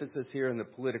there's an emphasis here in the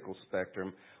political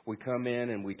spectrum. We come in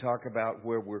and we talk about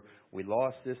where we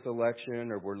lost this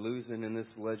election or we're losing in this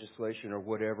legislation or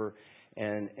whatever.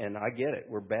 And I get it.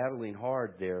 We're battling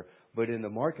hard there. But in the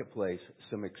marketplace,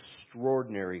 some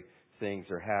extraordinary things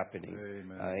are happening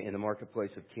in the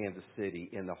marketplace of Kansas City,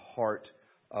 in the heart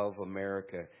of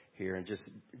America here. And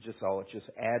I'll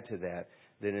add to that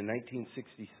in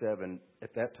 1967,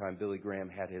 at that time, Billy Graham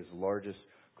had his largest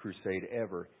crusade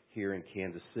ever here in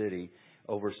Kansas City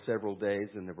over several days,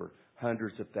 and there were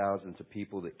hundreds of thousands of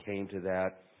people that came to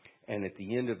that. And at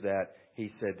the end of that,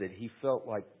 he said that he felt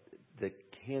like that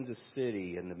Kansas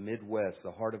City and the Midwest,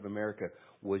 the heart of America,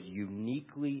 was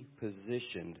uniquely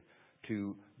positioned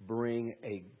to bring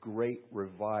a great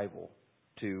revival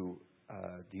to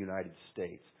the United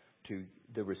States.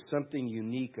 There was something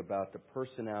unique about the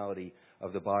personality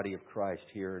of the body of Christ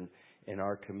here in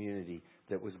our community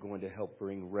that was going to help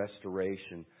bring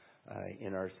restoration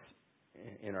in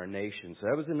our nation. So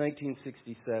that was in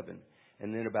 1967.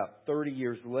 And then about 30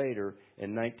 years later,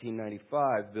 in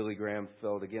 1995, Billy Graham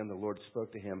felt again, the Lord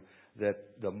spoke to him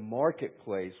that the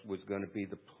marketplace was going to be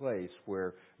the place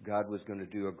where God was going to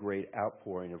do a great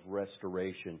outpouring of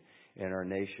restoration in our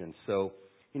nation. So,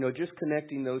 just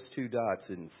connecting those two dots.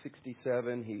 In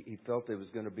 67, he felt it was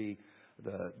going to be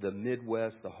the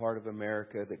Midwest, the heart of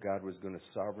America, that God was going to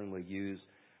sovereignly use.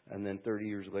 And then 30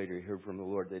 years later, he heard from the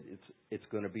Lord that it's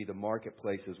going to be the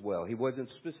marketplace as well. He wasn't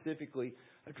specifically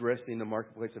addressing the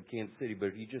marketplace of Kansas City, but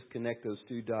if you just connect those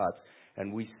two dots,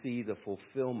 and we see the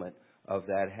fulfillment of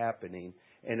that happening.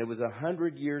 And it was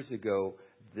 100 years ago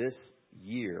this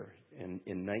year, in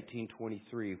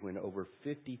 1923, when over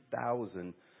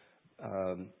 50,000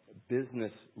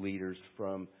 business leaders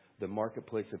from the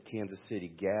marketplace of Kansas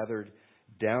City gathered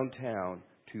downtown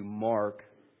to mark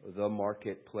the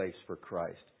marketplace for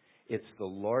Christ. It's the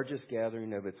largest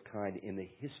gathering of its kind in the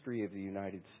history of the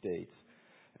United States.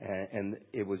 And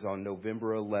it was on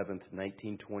November 11th,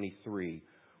 1923.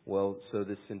 Well, so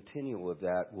the centennial of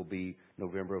that will be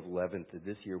November 11th of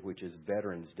this year, which is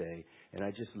Veterans Day. And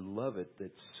I just love it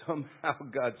that somehow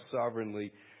God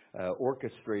sovereignly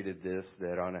orchestrated this,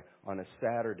 that on a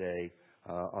Saturday,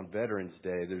 on Veterans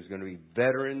Day, there's going to be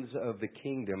veterans of the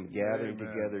kingdom gathering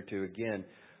together to, again,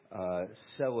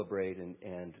 celebrate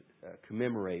and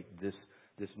commemorate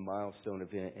this milestone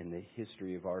event in the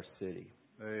history of our city.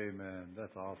 Amen.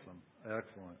 That's awesome.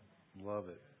 Excellent. Love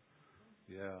it.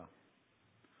 Yeah.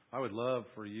 I would love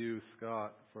for you,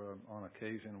 Scott, for on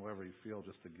occasion, wherever you feel,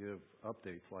 just to give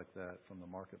updates like that from the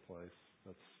marketplace.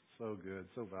 That's so good,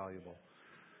 so valuable.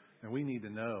 And we need to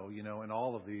know, in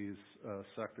all of these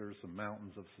sectors and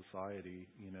mountains of society,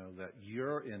 that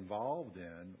you're involved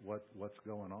in what's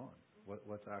going on,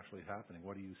 what's actually happening,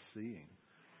 what are you seeing,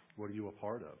 what are you a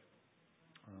part of.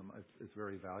 It's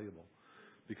very valuable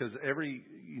because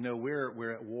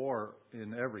we're at war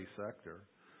in every sector.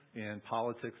 And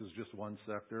politics is just one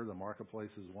sector. The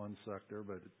marketplace is one sector.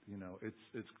 But, it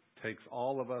takes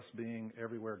all of us being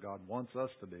everywhere God wants us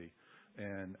to be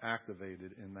and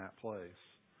activated in that place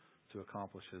to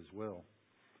accomplish His will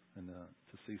and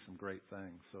to see some great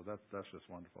things. So that's just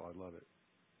wonderful. I love it.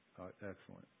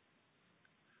 Excellent.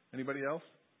 Anybody else?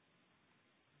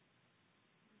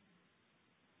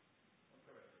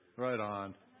 Right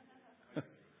on.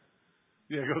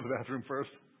 Yeah, go to the bathroom first.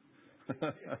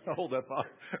 Hold that thought.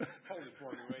 Hold it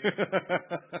for me, will you?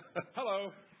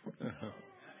 Hello.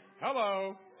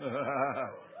 Hello.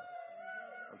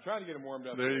 I'm trying to get him warmed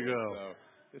up. There you go. So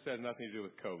this has nothing to do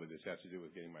with COVID. This has to do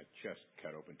with getting my chest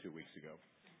cut open 2 weeks ago.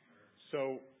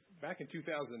 So back in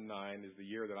 2009 is the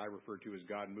year that I refer to as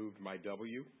God moved my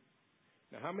W.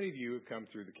 Now, how many of you have come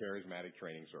through the charismatic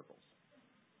training circles?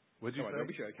 What'd you say? Don't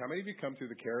be shy. How many of you come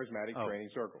through the charismatic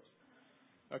training circles?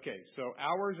 Okay, so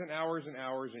hours and hours and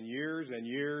hours and years and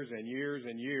years and years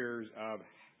and years of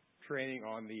training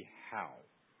on the how.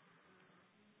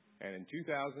 And in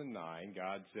 2009,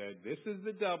 God said, this is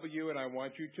the W, and I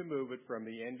want you to move it from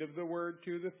the end of the word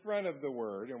to the front of the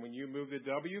word. And when you move the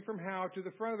W from how to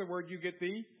the front of the word, you get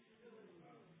the,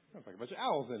 sounds like a bunch of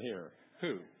owls in here,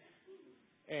 who.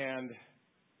 And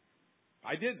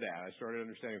I did that. I started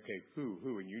understanding, okay,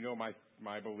 who, and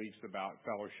my beliefs about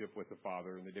fellowship with the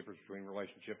Father and the difference between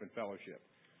relationship and fellowship.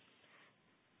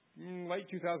 Late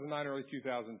 2009, early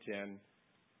 2010,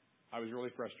 I was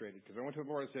really frustrated because I went to the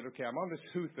Lord and said, okay, I'm on this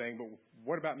who thing, but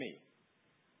what about me?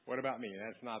 What about me? And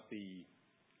that's not the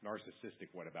narcissistic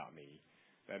what about me.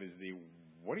 That is the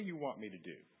what do you want me to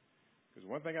do? Because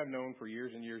one thing I've known for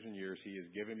years and years and years, He has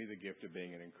given me the gift of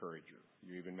being an encourager.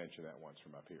 You even mentioned that once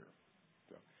from up here.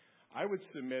 So I would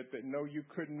submit that no, you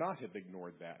could not have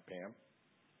ignored that, Pam,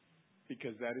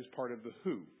 because that is part of the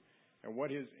who. And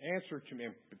what His answer to me,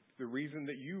 the reason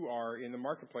that you are in the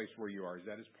marketplace where you are, is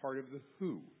that is part of the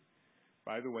who.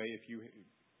 By the way,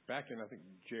 back in, I think,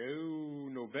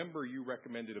 November, you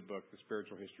recommended a book, The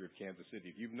Spiritual History of Kansas City.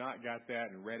 If you've not got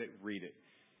that and read it, read it.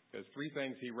 There's three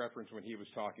things he referenced when he was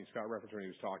talking, Scott referenced when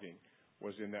he was talking,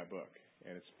 was in that book.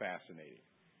 And it's fascinating.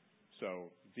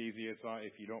 So it's easy.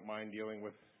 If you don't mind dealing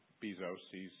with Bezos,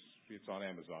 it's on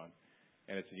Amazon.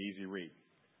 And it's an easy read.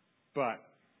 But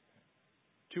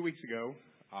 2 weeks ago,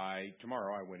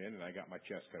 tomorrow I went in and I got my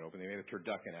chest cut open. They made a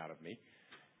turducken out of me.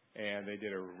 And they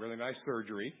did a really nice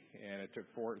surgery, and it took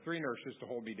three nurses to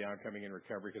hold me down coming in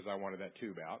recovery because I wanted that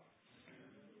tube out.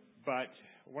 But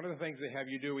one of the things they have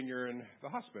you do when you're in the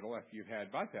hospital after you've had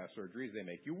bypass surgery is they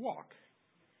make you walk.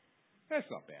 That's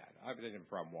not bad. I didn't have a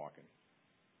problem walking.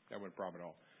 That wasn't a problem at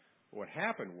all. What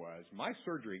happened was my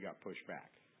surgery got pushed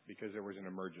back because there was an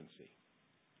emergency.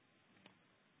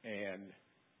 And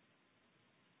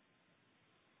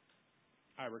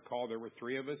I recall there were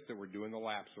three of us that were doing the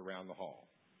laps around the hall.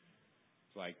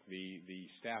 It's like the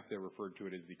staff there referred to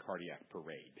it as the cardiac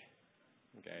parade,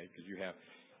 okay? Because you have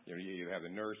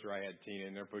the nurse, or I had Tina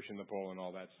in there pushing the pole and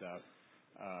all that stuff.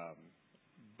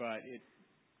 But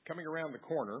coming around the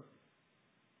corner,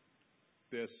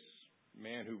 this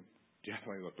man who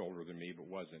definitely looked older than me but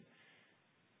wasn't,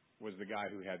 was the guy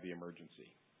who had the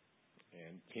emergency.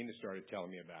 And Tina started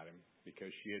telling me about him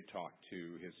because she had talked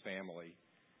to his family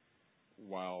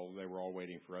while they were all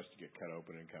waiting for us to get cut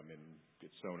open and come in,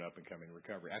 get sewn up and come in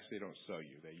recovery. Actually, they don't sew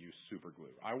you. They use super glue.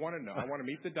 I want to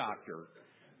meet the doctor,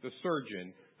 the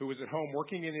surgeon, who was at home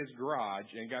working in his garage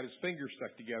and got his fingers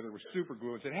stuck together with super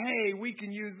glue and said, hey, we can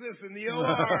use this in the OR.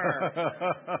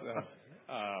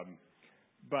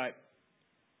 But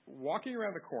walking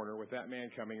around the corner with that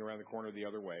man coming around the corner the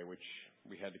other way, which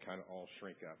we had to kind of all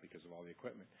shrink up because of all the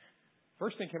equipment,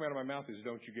 first thing came out of my mouth is,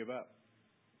 don't you give up.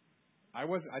 I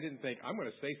didn't think, I'm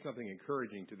going to say something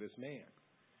encouraging to this man.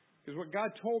 Because what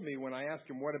God told me when I asked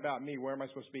Him, what about me? Where am I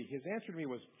supposed to be? His answer to me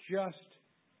was, just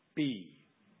be.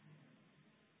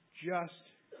 Just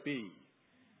be.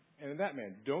 And that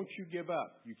man, don't you give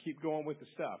up. You keep going with the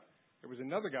stuff. There was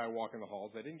another guy walking the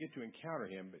halls. I didn't get to encounter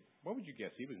him, but what would you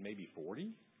guess? He was maybe 40?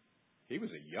 He was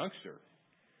a youngster.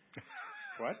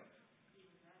 What?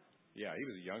 Yeah, he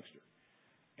was a youngster.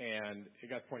 And it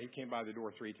got to the point he came by the door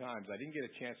 3 times. I didn't get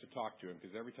a chance to talk to him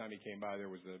because every time he came by, there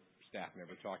was a staff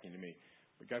member talking to me.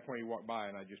 But got to the point he walked by,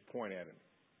 and I just point at him.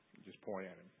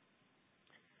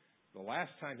 The last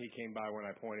time he came by when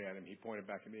I pointed at him, he pointed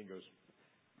back at me and goes,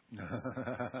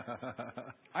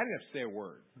 I didn't have to say a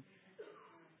word.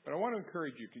 But I want to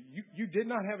encourage you. You did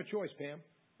not have a choice, Pam.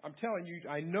 I'm telling you,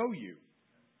 I know you.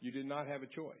 You did not have a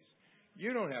choice.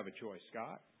 You don't have a choice,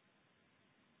 Scott.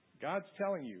 God's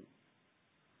telling you,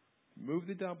 move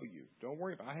the W. Don't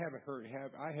worry about it.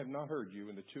 I have not heard you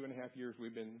in the 2.5 years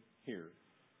we've been here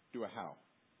do a how.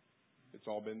 It's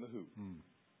all been the who.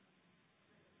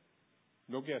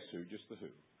 No guess who, just the who.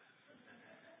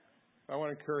 I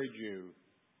want to encourage you,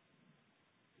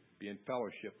 be in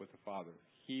fellowship with the Father.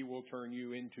 He will turn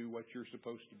you into what you're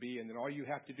supposed to be, and then all you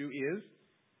have to do is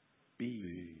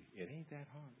be. It ain't that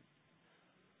hard.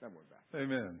 That went back.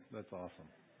 Amen. That's awesome.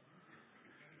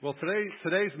 Well,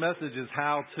 today's message is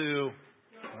how to.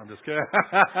 I'm just kidding.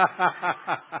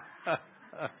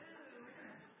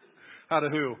 How to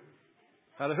who?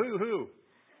 How to who?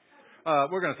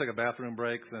 We're going to take a bathroom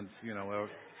break since, if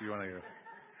you want to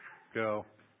go.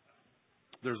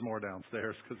 There's more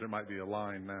downstairs because there might be a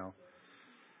line now.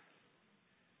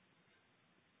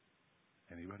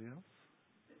 Anybody else?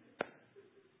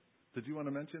 Did you want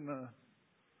to mention?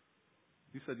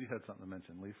 You said you had something to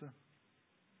mention, Lisa.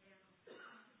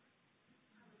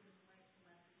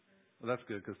 Well, that's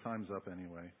good because time's up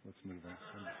anyway. Let's move on.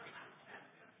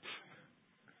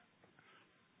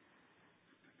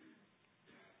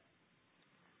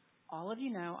 All of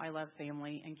you know I love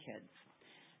family and kids.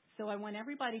 So I want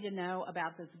everybody to know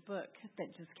about this book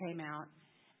that just came out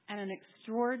and an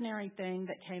extraordinary thing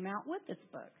that came out with this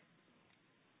book.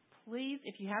 Please,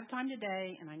 if you have time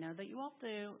today, and I know that you all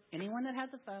do, anyone that has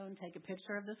a phone, take a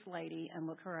picture of this lady and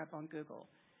look her up on Google.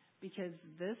 Because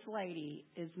this lady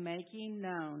is making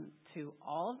known to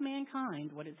all of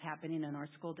mankind what is happening in our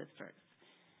school districts.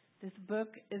 This book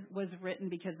was written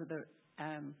because of the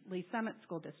Lee Summit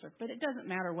School District, but it doesn't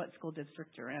matter what school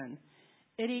district you're in.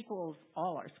 It equals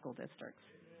all our school districts.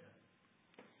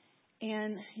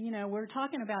 And, we're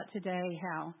talking about today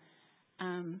how,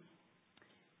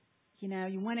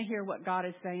 you want to hear what God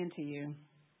is saying to you.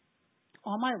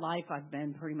 All my life I've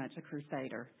been pretty much a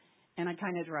crusader. And I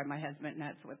kind of drive my husband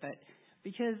nuts with it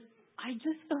because I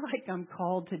just feel like I'm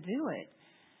called to do it.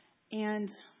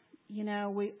 And,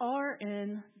 we are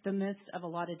in the midst of a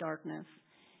lot of darkness.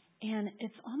 And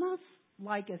it's almost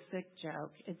like a sick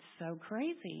joke. It's so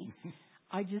crazy.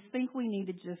 I just think we need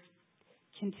to just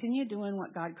continue doing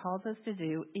what God calls us to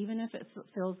do, even if it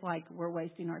feels like we're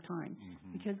wasting our time.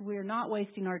 Mm-hmm. Because we're not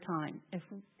wasting our time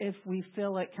if we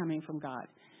feel it coming from God.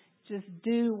 Just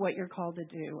do what you're called to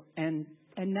do and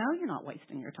know you're not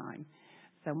wasting your time.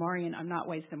 So, Maureen, I'm not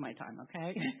wasting my time,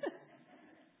 okay?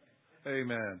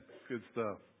 Amen. Good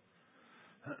stuff.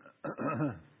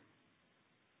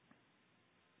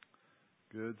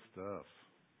 Good stuff.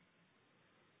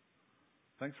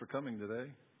 Thanks for coming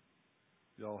today.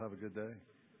 Y'all have a good day.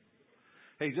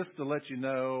 Hey, just to let you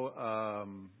know,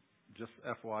 just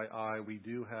FYI, we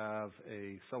do have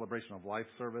a Celebration of Life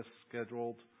service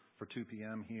scheduled for 2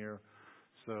 p.m. here.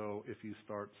 So if you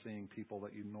start seeing people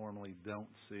that you normally don't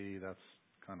see, that's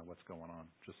kind of what's going on,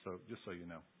 just so you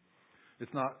know.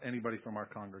 It's not anybody from our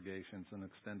congregation. It's an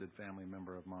extended family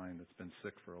member of mine that's been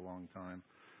sick for a long time.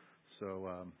 So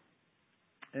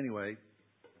anyway,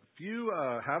 if you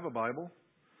have a Bible,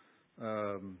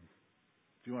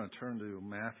 if you want to turn to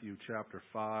Matthew chapter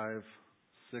 5,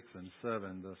 6, and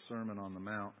 7, the Sermon on the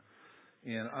Mount.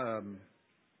 And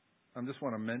I just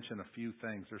want to mention a few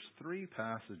things. There's 3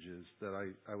 passages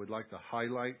that I would like to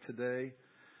highlight today,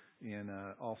 and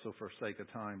also for sake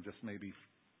of time, just maybe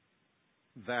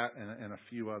that and a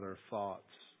few other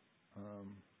thoughts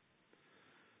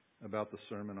about the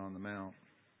Sermon on the Mount.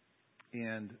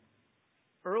 And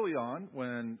early on,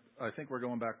 when I think we're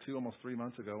going back almost 3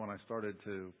 months ago, when I started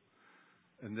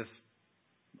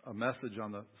a message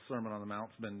on the Sermon on the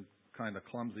Mount's been kind of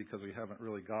clumsy because we haven't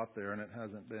really got there, and it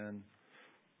hasn't been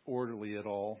orderly at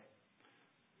all,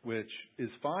 which is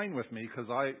fine with me because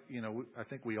I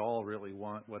think we all really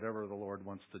want whatever the Lord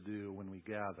wants to do when we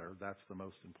gather. That's the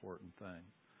most important thing.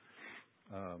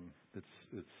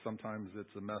 It's sometimes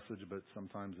it's a message, but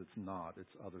sometimes it's not.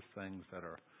 It's other things that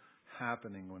are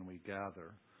happening when we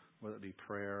gather, whether it be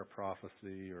prayer,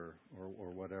 prophecy, or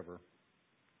whatever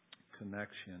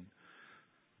connection.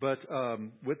 But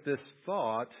with this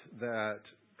thought that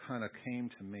kind of came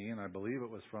to me, and I believe it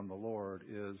was from the Lord,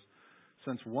 is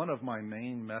since one of my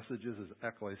main messages is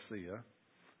ecclesia,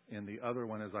 and the other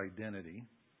one is identity,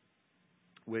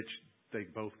 which they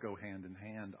both go hand in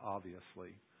hand,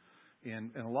 obviously.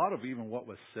 And a lot of even what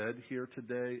was said here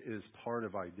today is part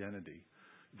of identity.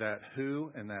 That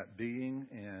who and that being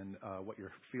and what you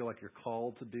feel like you're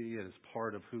called to be is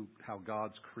part of how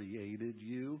God's created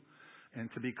you, and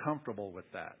to be comfortable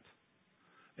with that,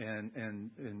 and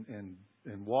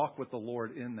walk with the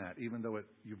Lord in that, even though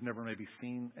you've never maybe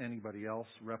seen anybody else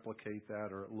replicate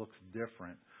that or it looks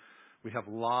different. We have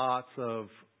lots of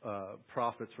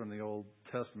prophets from the Old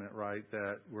Testament, right,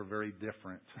 that were very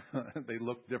different. They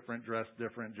looked different, dressed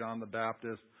different. John the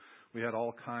Baptist. We had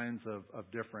all kinds of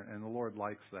different, and the Lord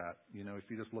likes that. You know, if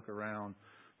you just look around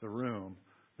the room,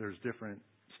 there's different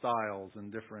styles and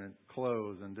different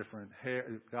clothes and different hair.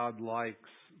 God likes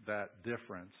that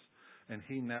difference, and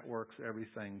He networks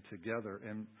everything together.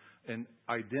 And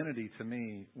identity, to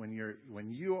me,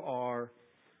 when you are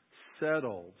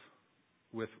settled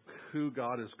with who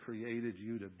God has created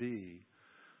you to be,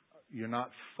 you're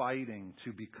not fighting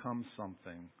to become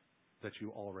something that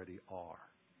you already are.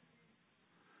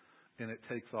 And it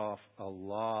takes off a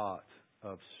lot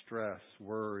of stress,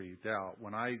 worry, doubt.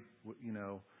 When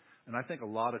and I think a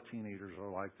lot of teenagers are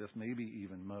like this, maybe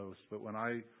even most, but when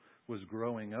I was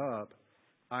growing up,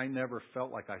 I never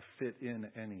felt like I fit in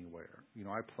anywhere. You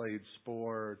know, I played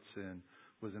sports and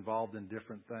was involved in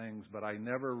different things, but I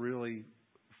never really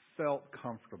felt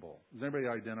comfortable. Does anybody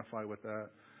identify with that?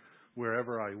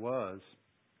 Wherever I was.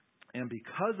 And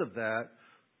because of that,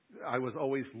 I was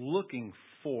always looking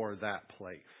for that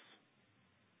place.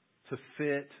 To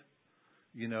fit,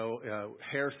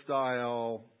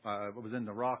 hairstyle. I was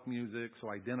into rock music, so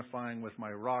identifying with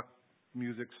my rock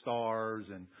music stars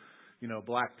and,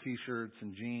 black T-shirts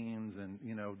and jeans and,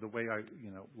 the way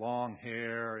long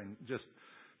hair and just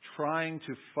trying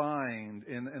to find,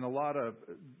 in a lot of,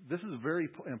 this is a very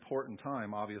important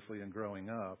time, obviously, in growing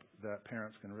up that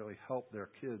parents can really help their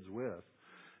kids with,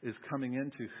 is coming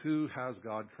into who has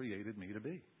God created me to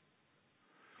be.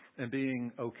 And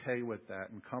being okay with that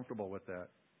and comfortable with that.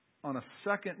 On a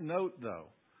second note, though,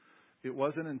 it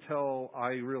wasn't until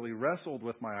I really wrestled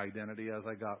with my identity as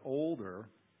I got older,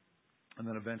 and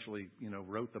then eventually,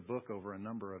 wrote the book over a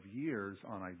number of years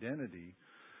on identity,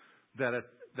 that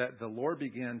the Lord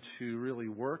began to really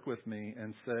work with me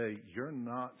and say, you're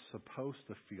not supposed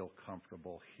to feel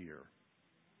comfortable here.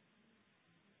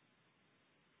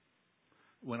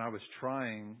 When I was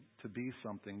trying to be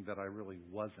something that I really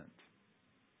wasn't.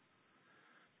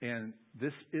 And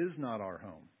this is not our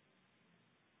home.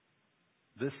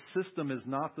 This system is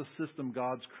not the system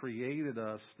God's created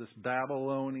us. This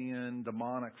Babylonian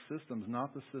demonic system is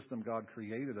not the system God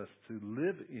created us to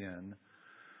live in.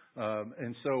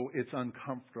 And so it's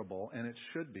uncomfortable, and it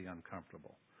should be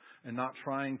uncomfortable. And not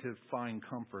trying to find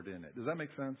comfort in it. Does that make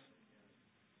sense?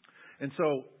 And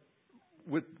so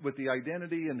with the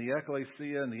identity and the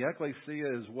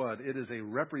ecclesia is what? It is a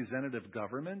representative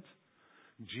government.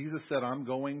 Jesus said, I'm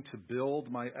going to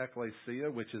build my ecclesia,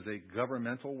 which is a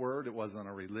governmental word. It wasn't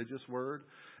a religious word.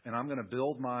 And I'm going to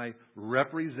build my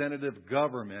representative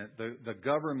government, the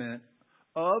government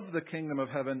of the kingdom of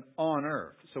heaven on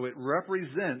earth. So it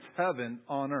represents heaven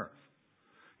on earth.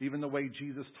 Even the way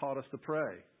Jesus taught us to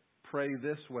pray. Pray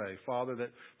this way, Father,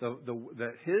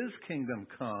 that His kingdom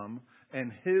come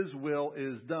and His will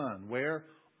is done. Where?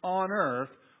 On earth,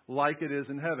 like it is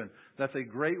in heaven. That's a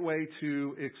great way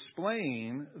to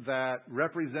explain that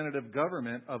representative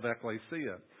government of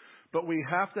ecclesia. But we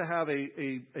have to have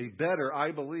a better,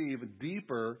 I believe,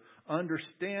 deeper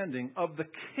understanding of the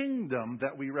kingdom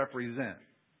that we represent.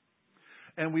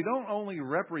 And we don't only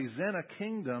represent a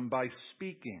kingdom by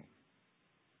speaking.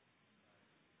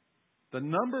 The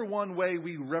number one way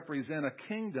we represent a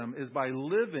kingdom is by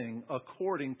living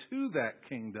according to that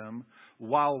kingdom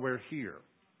while we're here.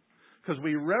 Because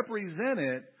we represent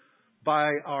it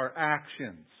by our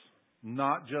actions,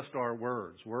 not just our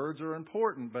words. Words are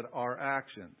important, but our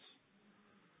actions.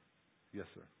 Yes,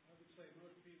 sir. I would say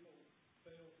most people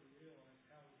fail to realize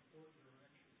how important their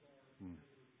actions are to the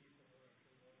people they're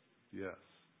actually watching.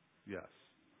 Yes.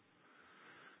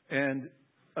 And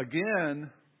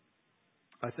again,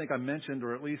 I think I mentioned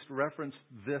or at least referenced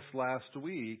this last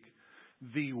week,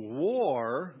 the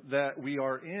war that we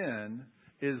are in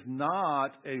is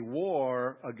not a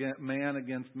war against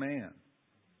man.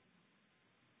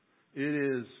 It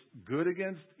is good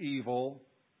against evil,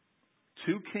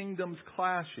 two kingdoms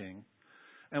clashing,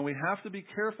 and we have to be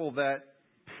careful that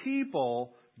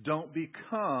people don't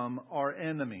become our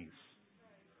enemies.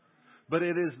 But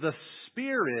it is the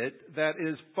Spirit that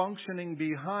is functioning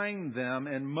behind them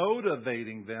and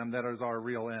motivating them that is our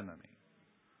real enemy.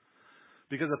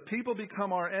 Because if people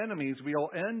become our enemies,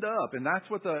 we'll end up, and that's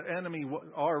what the enemy,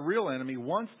 our real enemy,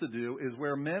 wants to do, is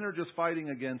where men are just fighting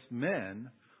against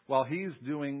men, while he's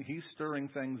stirring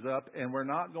things up, and we're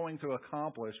not going to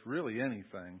accomplish really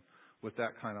anything with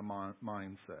that kind of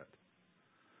mindset.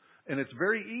 And it's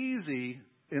very easy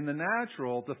in the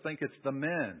natural to think it's the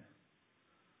men.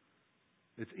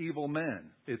 It's evil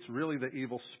men. It's really the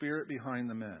evil spirit behind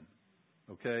the men.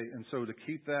 Okay? And so to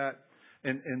keep that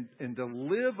and to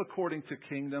live according to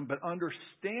kingdom, but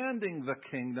understanding the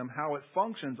kingdom, how it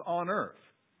functions on earth.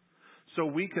 So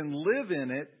we can live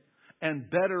in it and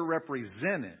better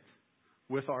represent it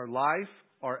with our life,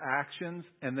 our actions,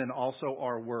 and then also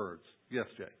our words. Yes,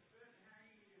 Jay?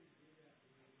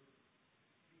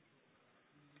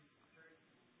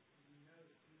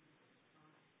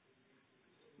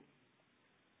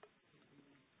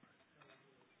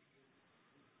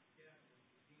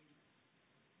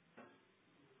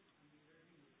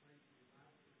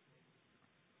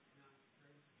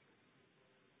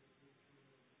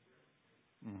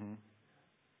 Mm-hmm.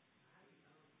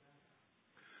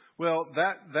 Well,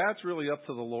 that's really up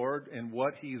to the Lord and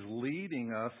what He's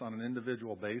leading us on an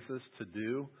individual basis to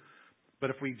do. But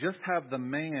if we just have the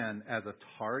man as a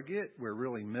target, we're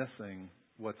really missing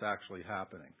what's actually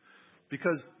happening.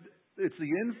 Because it's the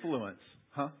influence.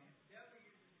 Huh?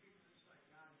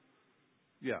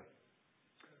 Yeah.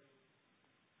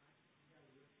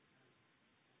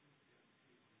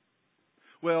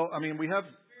 Well, I mean, we have...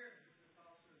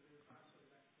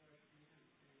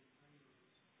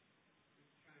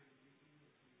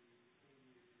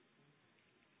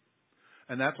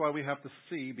 And that's why we have to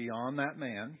see beyond that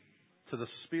man to the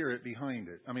spirit behind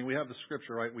it. I mean, we have the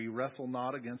scripture, right? We wrestle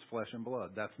not against flesh and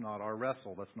blood. That's not our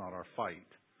wrestle. That's not our fight.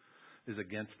 Is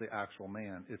against the actual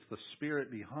man. It's the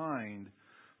spirit behind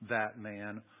that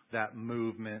man, that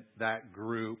movement, that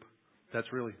group. That's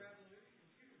really...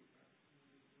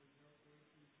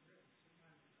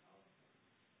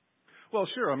 Well,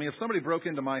 sure. I mean, if somebody broke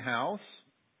into my house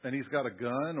and he's got a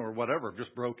gun or whatever,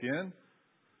 just broke in,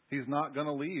 he's not going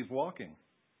to leave walking.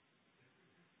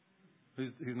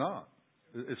 He's not.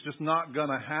 It's just not going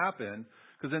to happen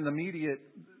because in the immediate,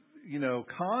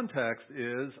 context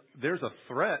is there's a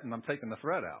threat and I'm taking the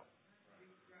threat out.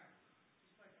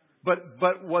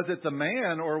 But was it the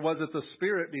man or was it the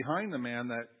spirit behind the man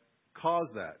that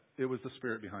caused that? It was the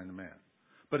spirit behind the man.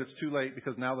 But it's too late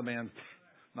because now the man's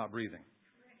not breathing.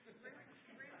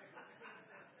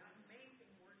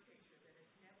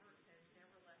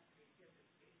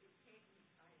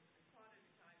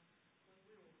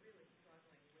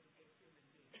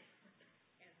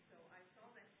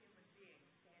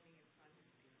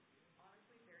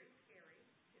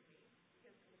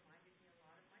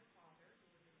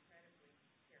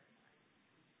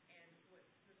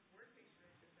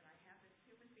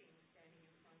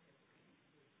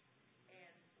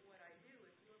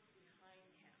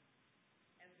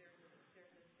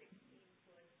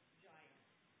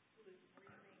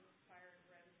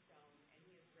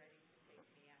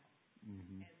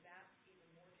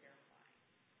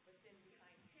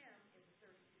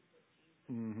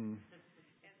 Mm-hmm.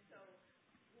 And so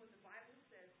when the Bible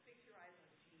says, fix your eyes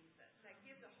on Jesus, that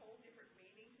gives a whole different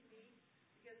meaning to me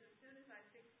because as soon as I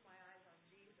fixed my eyes on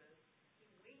Jesus,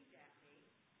 He winked at me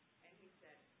and He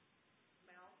said,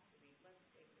 mouth to me, let's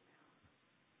take him out.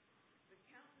 The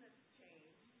countenance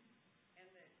changed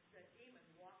and the demon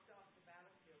walked off the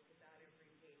battlefield without ever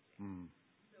engaging. Mm.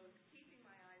 So it's keeping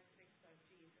my eyes fixed on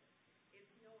Jesus.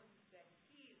 It's knowing that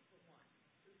He's the one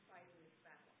who's fighting this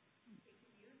battle. He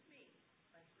can use me.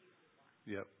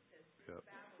 Yep. The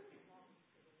battle belongs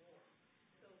to the Lord.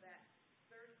 So that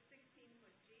third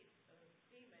 16-foot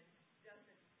demon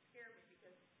doesn't scare me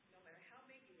because no matter how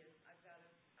big he is, I've got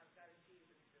a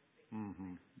Jesus to fix him.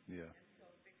 Mm-hmm. Yeah. And so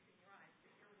fixing your eyes.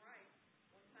 But you're right.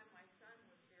 One time my son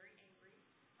was very angry.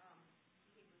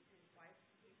 His wife,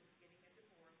 he was getting a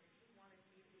divorce, and he wanted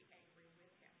me to be angry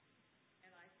with him.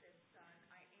 And I said, son,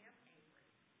 I am angry,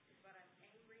 but I'm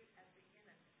angry at the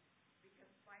innocent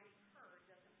because fighting her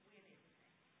doesn't win anything.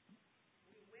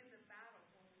 We win the battle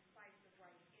when we fight the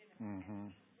right innocent. Mm-hmm.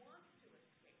 And he wants to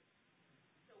escape.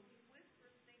 So he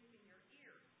whispers things in your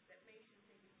ear that makes you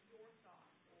think it's your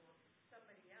thought or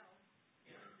somebody else.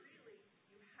 And really,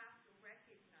 you have to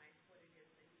recognize what it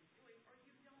is that he's doing, or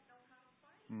you don't know how to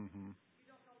fight. Mm-hmm. You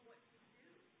don't know what to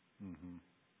do. Mm-hmm.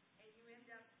 And you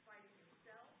end up fighting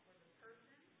yourself or the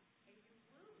person, and you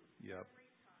lose Yep.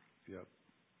 every time. Yep.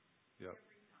 Yep.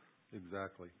 Every time.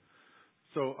 Exactly.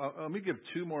 So let me give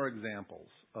two more examples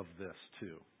of this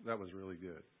too. That was really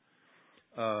good.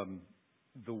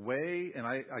 The way, and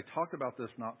I talked about this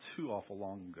not too awful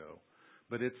long ago,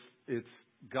 but it's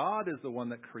God is the one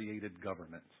that created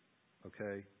government.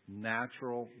 Okay?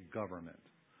 Natural government.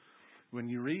 When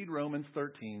you read Romans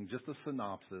 13, just a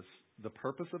synopsis, the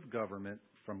purpose of government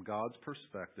from God's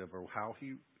perspective, or how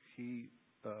He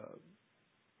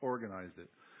organized it.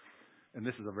 And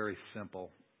this is a very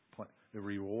simple plan. To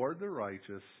reward the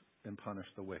righteous and punish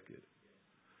the wicked.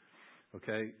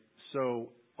 Okay? So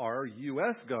our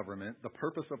U.S. government, the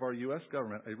purpose of our U.S.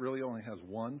 government, it really only has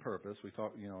one purpose. We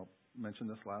mentioned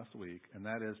this last week, and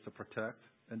that is to protect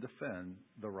and defend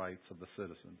the rights of the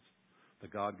citizens, the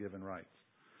God-given rights.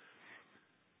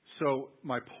 So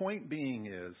my point being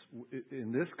is,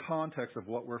 in this context of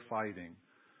what we're fighting,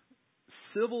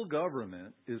 civil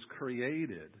government is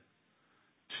created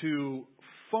to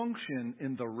function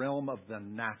in the realm of the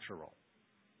natural.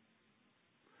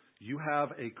 You have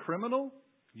a criminal,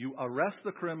 you arrest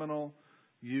the criminal,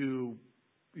 you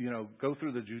go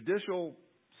through the judicial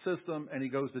system, and he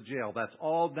goes to jail. That's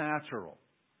all natural.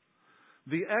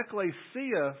 The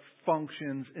ecclesia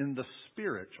functions in the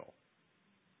spiritual.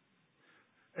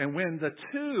 And when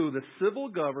the civil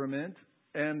government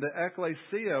and the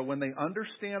ecclesia, when they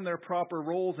understand their proper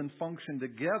roles and function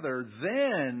together,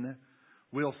 then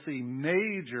we'll see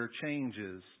major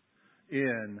changes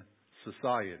in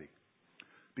society.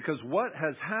 Because what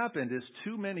has happened is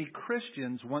too many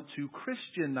Christians want to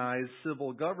Christianize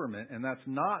civil government, and that's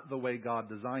not the way God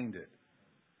designed it.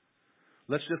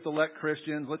 Let's just elect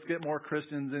Christians. Let's get more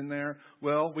Christians in there.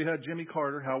 Well, we had Jimmy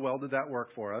Carter. How well did that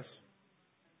work for us?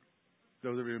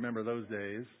 Those of you remember those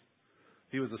days.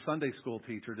 He was a Sunday school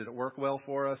teacher. Did it work well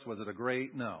for us? Was it a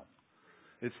great? No.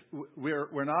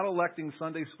 We're not electing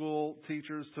Sunday school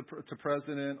teachers to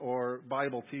president or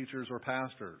Bible teachers or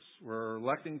pastors. We're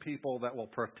electing people that will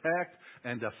protect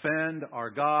and defend our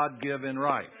God-given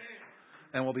rights.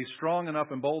 And will be strong enough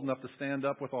and bold enough to stand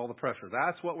up with all the pressure.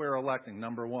 That's what we're electing,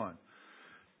 number one.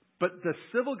 But the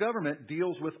civil government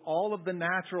deals with all of the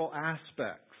natural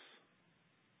aspects.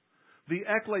 The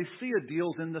ecclesia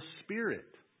deals in the spirit.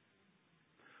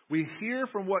 We hear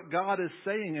from what God is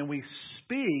saying and we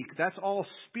speak. That's all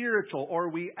spiritual. Or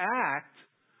we act.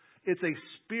 It's a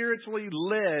spiritually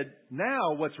led.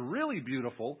 Now, what's really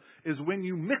beautiful is when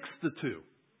you mix the two.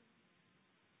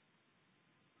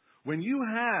 When you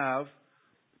have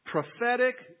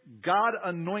prophetic,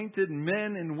 God-anointed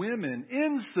men and women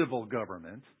in civil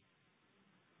government,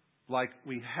 like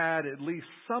we had at least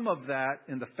some of that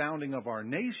in the founding of our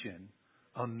nation,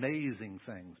 amazing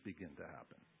things begin to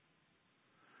happen.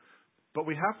 But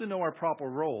we have to know our proper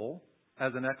role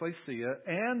as an ecclesia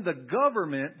and the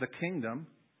government, the kingdom,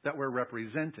 that we're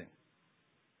representing.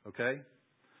 Okay?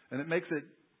 And it makes it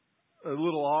a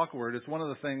little awkward. It's one of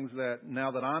the things that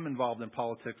now that I'm involved in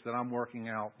politics that I'm working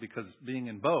out, because being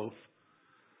in both,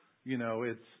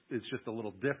 it's just a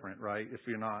little different, right? If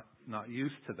you're not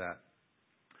used to that.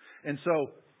 And so,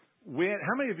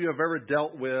 how many of you have ever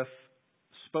dealt with,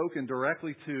 spoken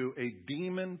directly to a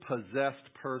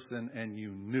demon-possessed person and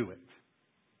you knew it?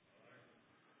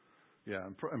 Yeah,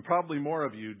 and probably more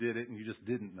of you did it and you just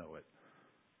didn't know it.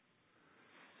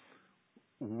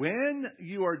 When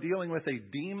you are dealing with a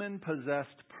demon-possessed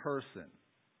person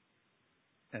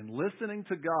and listening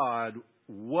to God,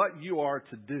 what you are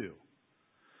to do,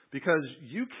 because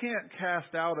you can't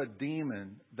cast out a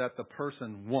demon that the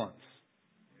person wants.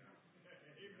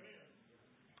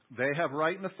 They have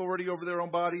right and authority over their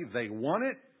own body. They want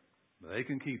it. They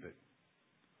can keep it.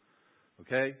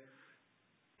 Okay?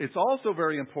 It's also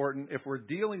very important if we're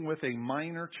dealing with a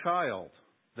minor child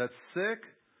that's sick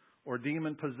or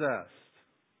demon-possessed.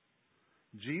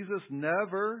 Jesus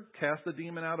never cast a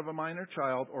demon out of a minor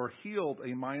child or healed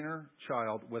a minor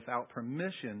child without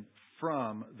permission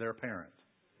from their parent.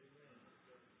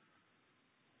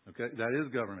 Okay? That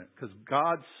is government. Because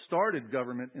God started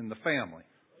government in the family.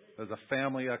 As a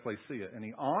family ecclesia. And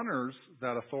He honors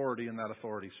that authority and that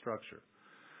authority structure.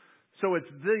 So it's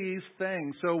these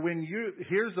things. So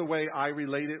here's the way I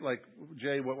relate it, like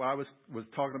Jay, what I was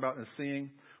talking about and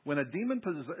seeing. When a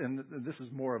demon-possessed, and this is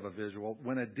more of a visual,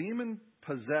 when a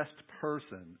demon-possessed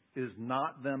person is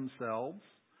not themselves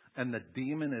and the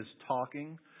demon is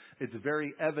talking, it's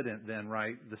very evident then,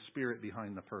 right, the spirit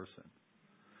behind the person.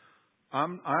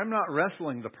 I'm not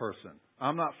wrestling the person.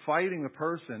 I'm not fighting the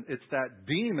person. It's that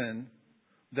demon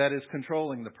that is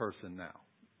controlling the person now.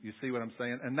 You see what I'm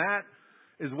saying? And that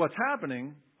is what's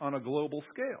happening on a global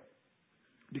scale.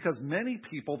 Because many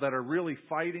people that are really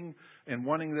fighting and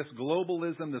wanting this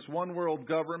globalism, this one world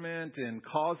government, and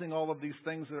causing all of these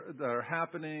things that are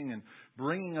happening and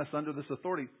bringing us under this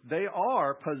authority, they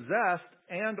are possessed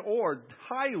and or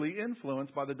highly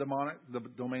influenced by the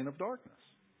domain of darkness.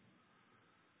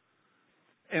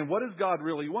 And what does God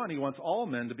really want? He wants all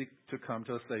men to come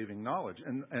to a saving knowledge.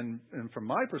 And from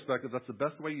my perspective, that's the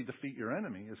best way you defeat your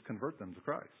enemy is convert them to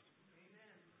Christ.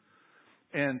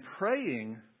 Amen. And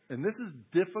praying And this is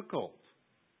difficult.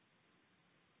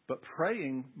 But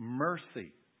praying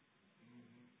mercy.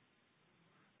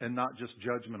 And not just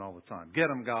judgment all the time. Get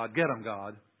them, God. Get them,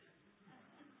 God.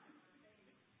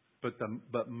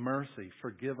 But mercy.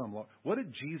 Forgive them, Lord. What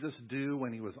did Jesus do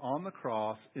when He was on the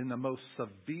cross in the most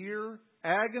severe,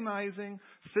 agonizing,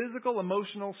 physical,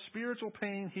 emotional, spiritual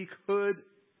pain He could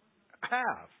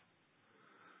have?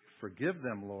 Forgive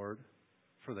them, Lord,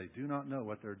 for they do not know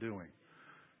what they're doing.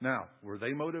 Now, were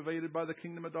they motivated by the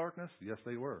kingdom of darkness? Yes,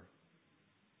 they were.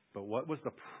 But what was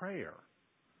the prayer?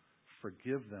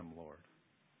 Forgive them, Lord.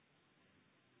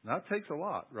 Now, that takes a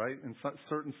lot, right? In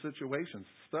certain situations,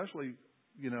 especially,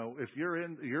 if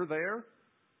you're there,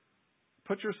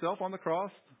 put yourself on the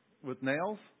cross with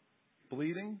nails,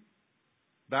 bleeding,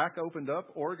 back opened up,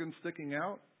 organs sticking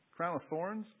out, crown of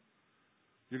thorns.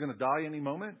 You're going to die any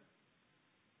moment.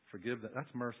 Forgive them. That's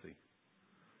mercy.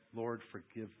 Lord,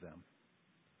 forgive them,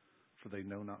 for they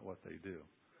know not what they do.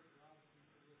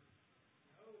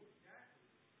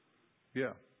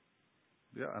 Yeah.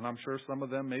 Yeah, and I'm sure some of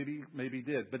them maybe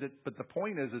did. But the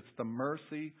point is, it's the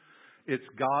mercy. It's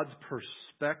God's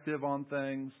perspective on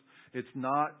things. It's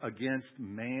not against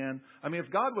man. I mean,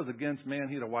 if God was against man,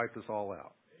 He'd have wiped us all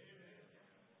out.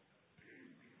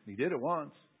 He did it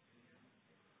once.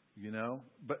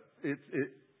 But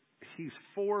He's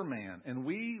for man. And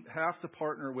we have to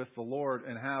partner with the Lord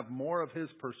and have more of His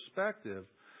perspective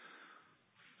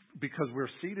because we're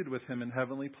seated with Him in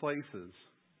heavenly places.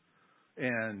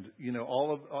 And,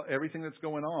 everything that's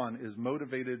going on is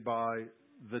motivated by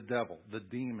the devil, the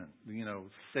demon,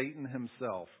 Satan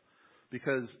himself.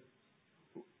 Because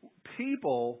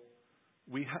people,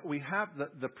 we have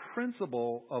the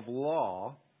principle of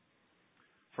law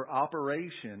for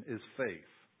operation is faith.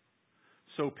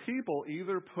 So people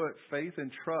either put faith and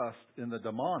trust in the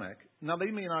demonic. Now,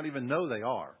 they may not even know they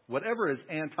are. Whatever is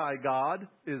anti-God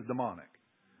is demonic.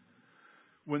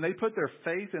 When they put their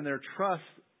faith and their trust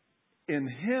in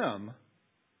Him,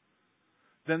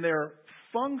 then they're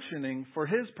functioning for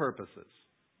His purposes.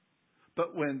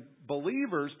 But when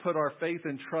believers put our faith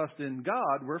and trust in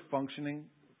God, we're functioning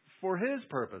for His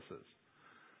purposes.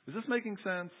 Is this making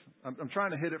sense? I'm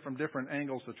trying to hit it from different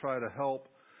angles to try to help.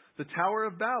 The Tower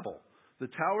of Babel. The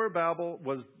Tower of Babel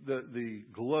was the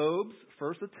globe's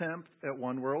first attempt at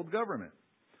one world government.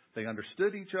 They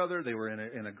understood each other. They were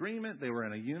in agreement. They were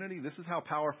in a unity. This is how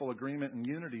powerful agreement and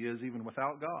unity is even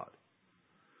without God.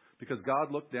 Because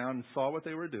God looked down and saw what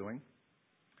they were doing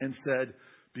and said,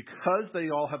 because they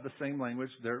all have the same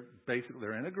language,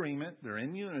 they're in agreement, they're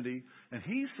in unity. And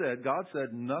God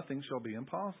said, nothing shall be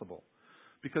impossible.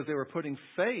 Because they were putting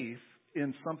faith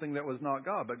in something that was not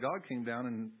God. But God came down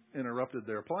and interrupted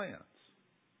their plans.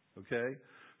 Okay?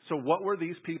 So what were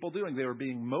these people doing? They were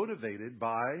being motivated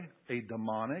by a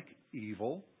demonic,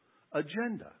 evil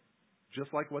agenda.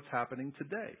 Just like what's happening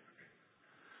today.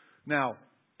 Now,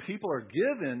 people are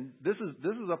given, this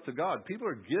is up to God. People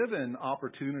are given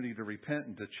opportunity to repent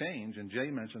and to change. And Jay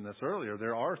mentioned this earlier.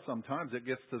 There are sometimes it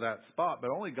gets to that spot,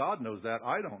 but only God knows that.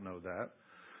 I don't know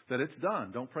that it's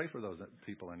done. Don't pray for those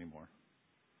people anymore.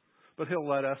 But He'll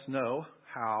let us know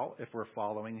how, if we're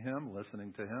following Him,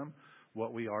 listening to Him,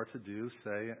 what we are to do,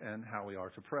 say, and how we are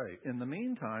to pray. In the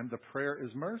meantime, the prayer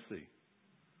is mercy,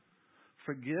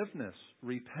 forgiveness,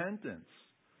 repentance.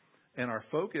 And our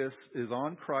focus is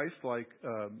on Christ, like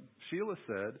Sheila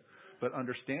said, but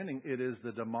understanding it is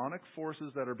the demonic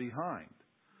forces that are behind,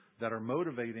 that are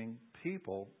motivating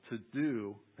people to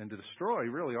do and to destroy,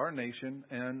 really, our nation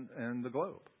and the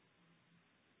globe.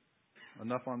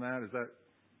 Enough on that? Is that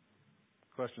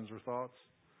questions or thoughts?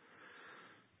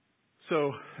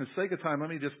 So, for the sake of time, let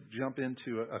me just jump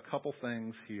into a couple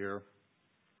things here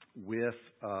with,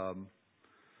 as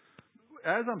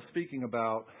I'm speaking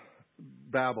about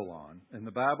Babylon and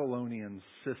the Babylonian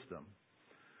system,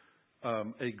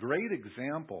 a great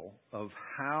example of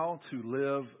how to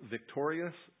live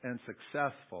victorious and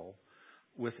successful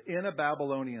within a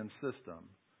Babylonian system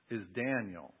is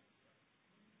Daniel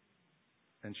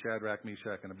and Shadrach,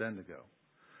 Meshach, and Abednego.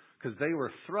 Because they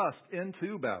were thrust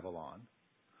into Babylon.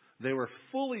 They were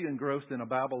fully engrossed in a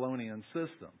Babylonian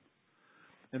system.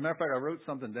 As a matter of fact, I wrote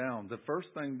something down.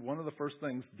 One of the first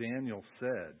things Daniel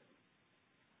said,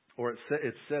 or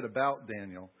it said about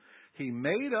Daniel, he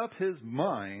made up his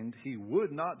mind he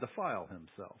would not defile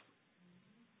himself.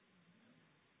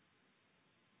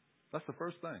 That's the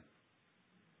first thing.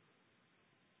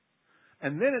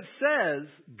 And then it says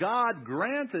God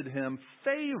granted him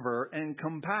favor and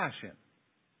compassion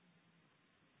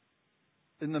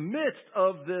in the midst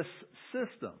of this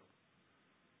system.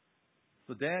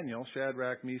 So Daniel,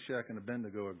 Shadrach, Meshach, and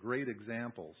Abednego are great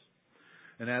examples.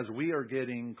 And as we are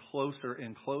getting closer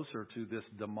and closer to this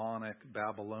demonic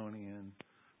Babylonian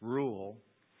rule,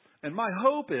 and my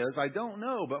hope is, I don't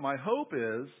know, but my hope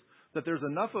is that there's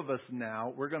enough of us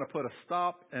now, we're going to put a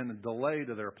stop and a delay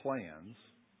to their plans.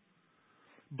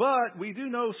 But we do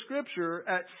know Scripture,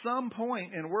 at some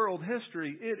point in world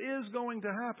history, it is going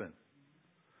to happen.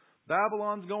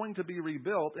 Babylon's going to be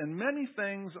rebuilt, and many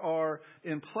things are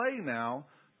in play now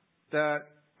that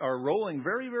are rolling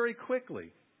very, very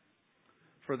quickly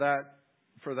for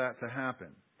that to happen.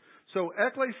 So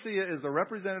ecclesia is the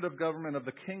representative government of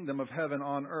the kingdom of heaven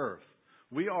on earth.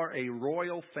 We are a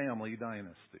royal family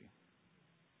dynasty.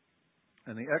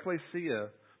 And the ecclesia,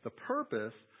 the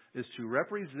purpose is to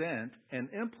represent and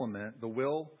implement the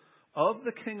will of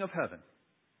the King of heaven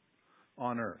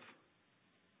on earth.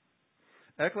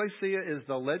 Ecclesia is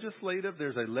the legislative,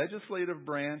 there's a legislative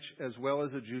branch as well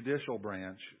as a judicial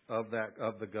branch of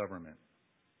the government.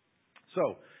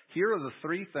 So, here are the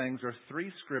three things, or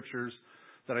three scriptures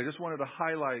that I just wanted to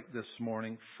highlight this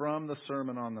morning from the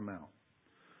Sermon on the Mount.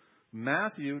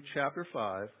 Matthew chapter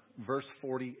 5, verse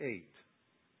 48.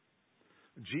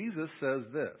 Jesus says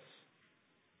this: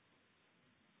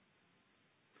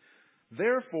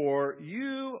 "Therefore,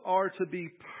 you are to be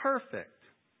perfect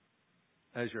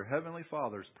as your heavenly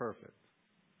Father is perfect."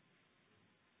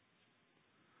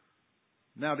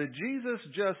 Now, did Jesus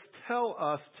just tell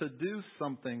us to do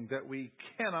something that we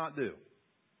cannot do?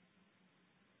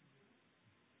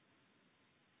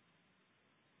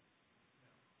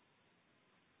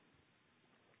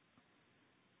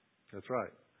 That's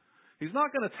right. He's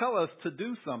not going to tell us to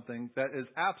do something that is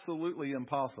absolutely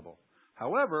impossible.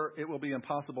 However, it will be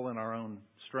impossible in our own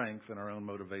strength and our own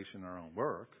motivation, our own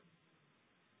work.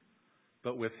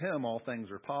 But with Him, all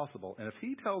things are possible. And if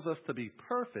He tells us to be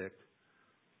perfect,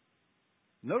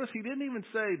 notice He didn't even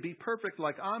say, be perfect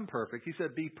like I'm perfect. He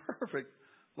said, be perfect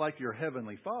like your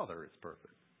heavenly Father is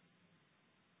perfect.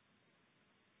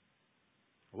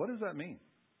 What does that mean?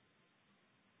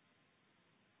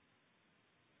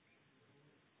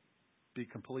 Be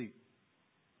complete.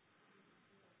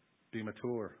 Be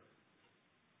mature.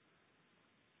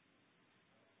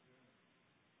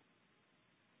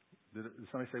 Did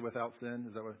somebody say without sin?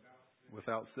 Is that what?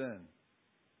 Without sin.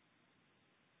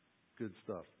 Good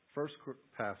stuff. First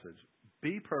passage.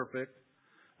 Be perfect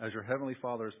as your heavenly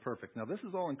Father is perfect. Now, this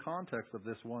is all in context of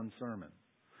this one sermon.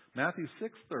 Matthew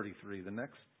 6:33, the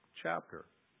next chapter.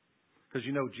 Because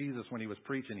you know Jesus, when He was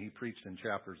preaching, He preached in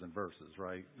chapters and verses,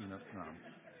 right? You know,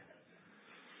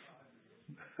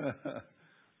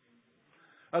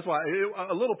 That's why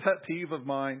a little pet peeve of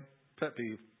mine,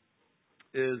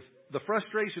 is the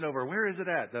frustration over where is it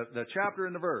at, the chapter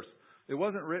and the verse. It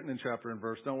wasn't written in chapter and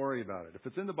verse. Don't worry about it. If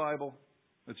it's in the Bible,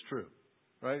 it's true,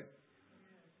 right?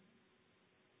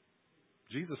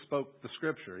 Jesus spoke the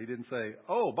Scripture. He didn't say,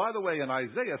 oh, by the way, in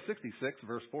Isaiah 66,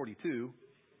 verse 42.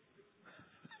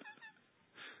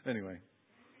 Anyway,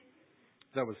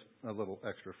 that was a little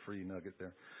extra free nugget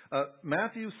there.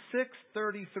 Matthew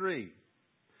 6:33.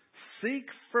 Seek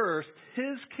first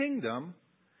His kingdom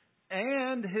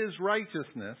and His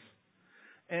righteousness,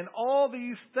 and all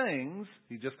these things,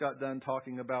 He just got done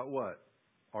talking about what?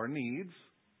 Our needs,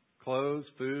 clothes,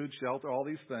 food, shelter, all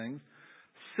these things.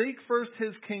 Seek first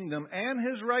His kingdom and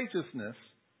His righteousness,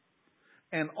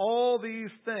 and all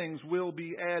these things will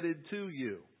be added to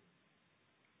you.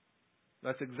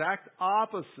 That's exact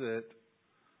opposite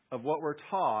of what we're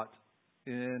taught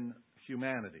in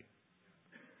humanity.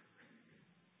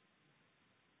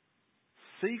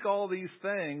 Seek all these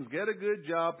things, get a good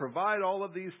job, provide all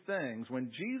of these things.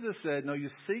 When Jesus said, no, you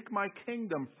seek my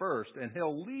kingdom first, and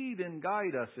He'll lead and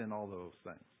guide us in all those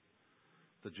things.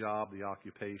 The job, the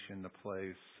occupation, the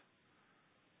place.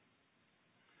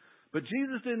 But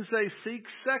Jesus didn't say seek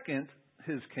second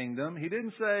His kingdom. He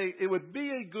didn't say it would be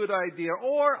a good idea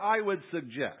or I would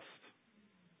suggest.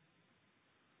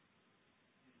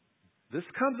 This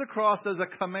comes across as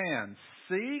a command.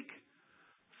 Seek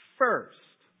first.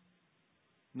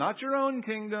 Not your own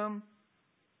kingdom,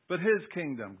 but His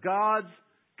kingdom. God's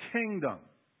kingdom.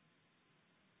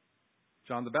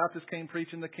 John the Baptist came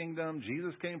preaching the kingdom.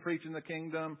 Jesus came preaching the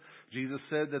kingdom. Jesus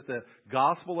said that the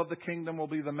gospel of the kingdom will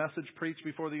be the message preached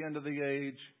before the end of the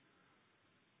age.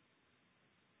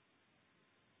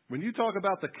 When you talk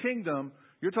about the kingdom,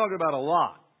 you're talking about a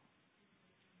lot.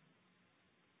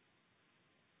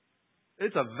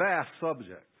 It's a vast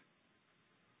subject.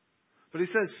 But He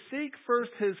says, seek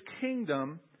first His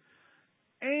kingdom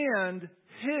and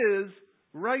His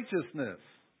righteousness.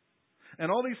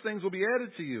 And all these things will be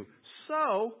added to you.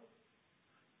 So,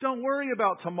 don't worry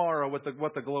about tomorrow what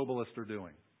the globalists are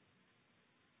doing.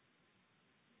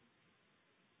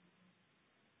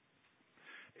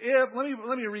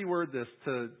 let me reword this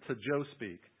to Joe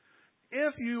speak.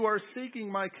 If you are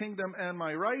seeking my kingdom and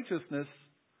my righteousness,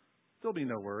 there'll be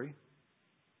no worry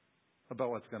about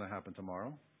what's going to happen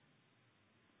tomorrow.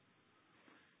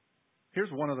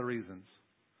 Here's one of the reasons.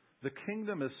 The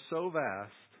kingdom is so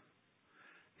vast,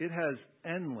 it has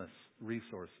endless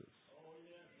resources.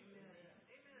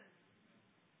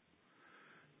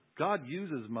 God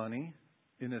uses money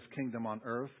in His kingdom on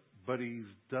earth, but He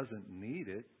doesn't need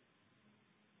it.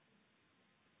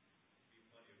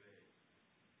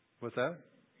 What's that?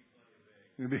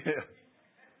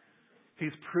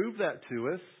 He's proved that to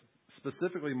us.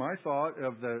 Specifically, my thought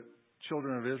of the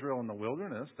children of Israel in the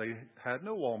wilderness. They had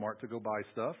no Walmart to go buy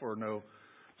stuff or no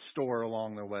store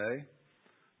along the way.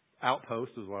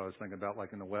 Outpost is what I was thinking about,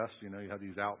 like in the West, you have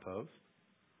these outposts.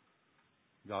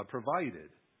 God provided.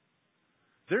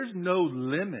 There's no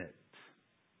limit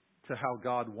to how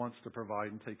God wants to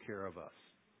provide and take care of us,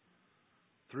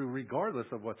 regardless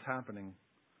of what's happening.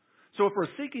 So if we're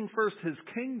seeking first His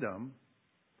kingdom,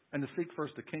 and to seek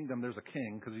first the kingdom, there's a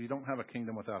king, because you don't have a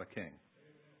kingdom without a king.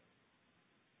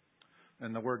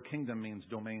 And the word kingdom means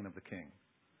domain of the king.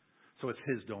 So it's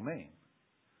His domain.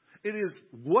 It is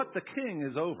what the king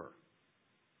is over.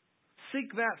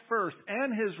 Seek that first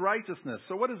and His righteousness.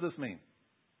 So what does this mean?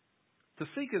 To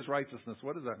seek His righteousness,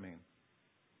 what does that mean?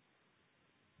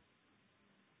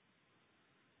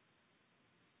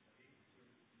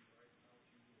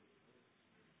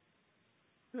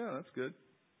 Yeah, that's good.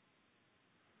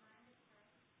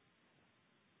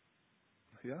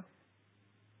 Yeah.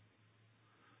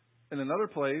 In another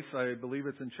place, I believe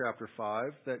it's in chapter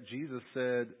 5, that Jesus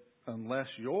said, unless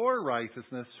your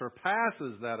righteousness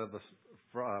surpasses that of the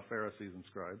Pharisees and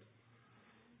scribes.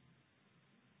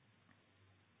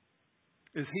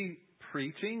 Is He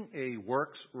preaching a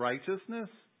works righteousness?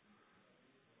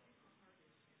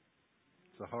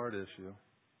 It's a hard issue.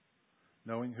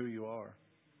 Knowing who you are.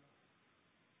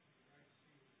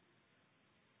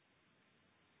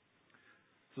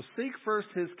 So seek first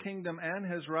His kingdom and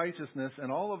His righteousness,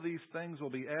 and all of these things will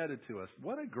be added to us.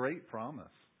 What a great promise.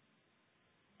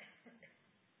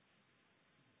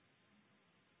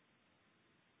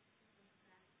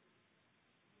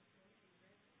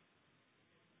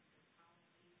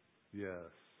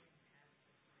 Yes.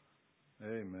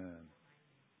 Amen.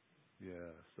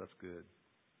 Yes, that's good.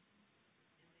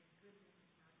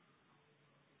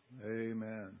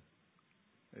 Amen.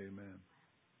 Amen.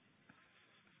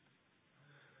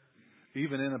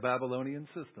 Even in a Babylonian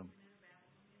system.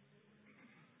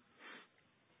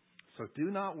 So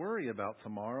do not worry about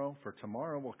tomorrow, for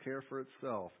tomorrow will care for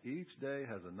itself. Each day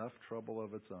has enough trouble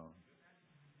of its own.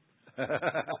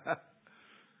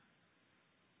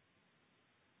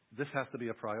 This has to be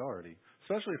a priority,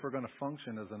 especially if we're going to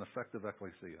function as an effective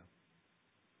ecclesia.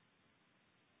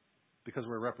 Because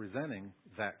we're representing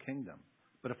that kingdom.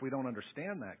 But if we don't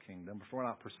understand that kingdom, if we're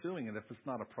not pursuing it, if it's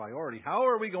not a priority, how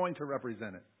are we going to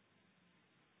represent it?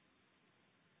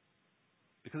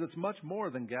 Because it's much more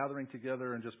than gathering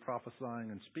together and just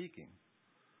prophesying and speaking.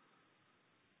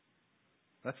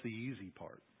 That's the easy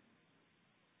part.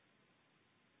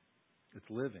 It's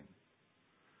living.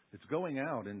 It's going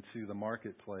out into the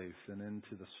marketplace and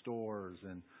into the stores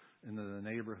and into the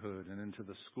neighborhood and into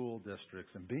the school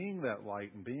districts and being that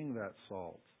light and being that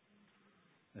salt.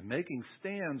 And making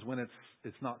stands when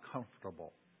it's not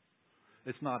comfortable.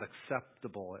 It's not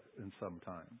acceptable in some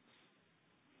times.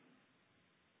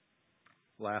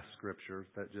 Last scripture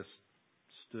that just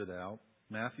stood out,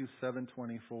 Matthew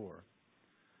 7:24.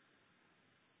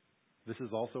 This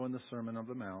is also in the Sermon on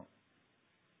the Mount.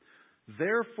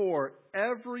 Therefore,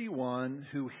 everyone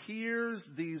who hears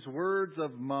these words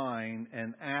of mine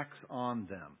and acts on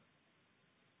them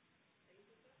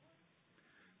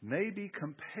may be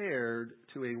compared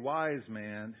to a wise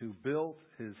man who built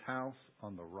his house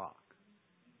on the rock.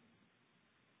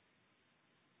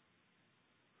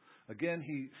 Again,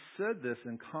 he said this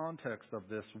in context of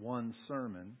this one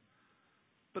sermon,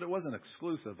 but it wasn't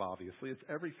exclusive, obviously. It's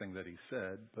everything that he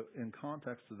said, but in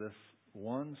context of this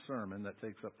one sermon that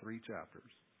takes up 3 chapters.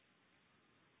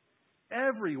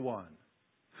 Everyone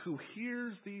who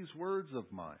hears these words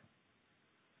of mine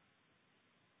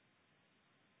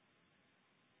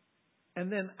and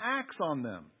then acts on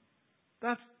them,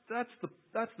 that's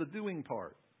the doing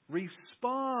part.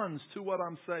 Responds to what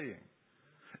I'm saying.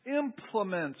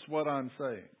 Implements what I'm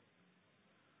saying.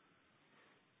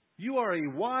 You are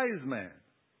a wise man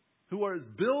who is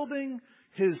building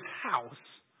his house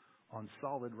on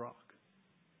solid rock.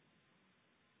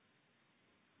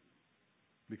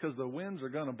 Because the winds are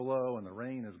going to blow and the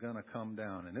rain is going to come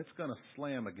down and it's going to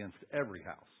slam against every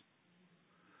house.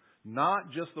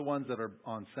 Not just the ones that are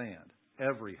on sand.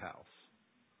 every house.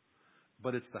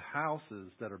 But it's the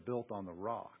houses that are built on the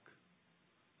rock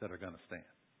that are going to stand.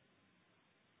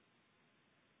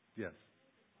 Yes.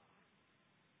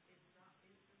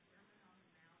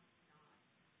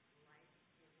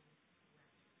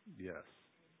 Yes.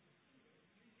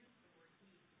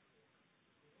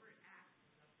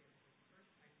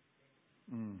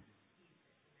 Mm.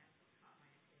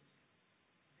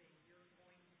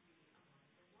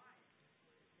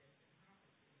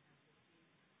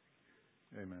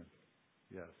 Amen.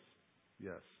 Yes.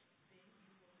 Yes.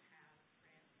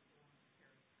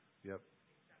 Yep.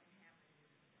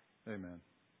 Amen.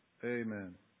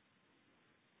 Amen.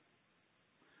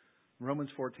 Romans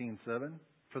 14:7.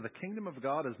 For the kingdom of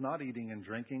God is not eating and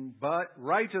drinking, but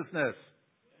righteousness,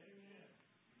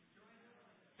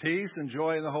 peace, and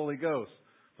joy in the Holy Ghost.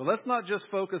 But let's not just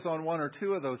focus on one or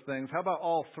two of those things. How about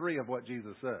all three of what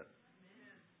Jesus said?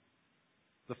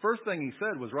 The first thing he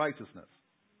said was righteousness.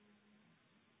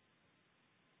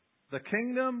 The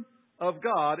kingdom of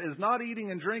God is not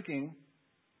eating and drinking.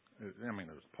 I mean,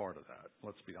 there's part of that.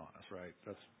 Let's be honest, right?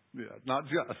 That's not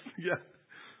just. Yeah.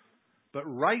 But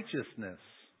righteousness,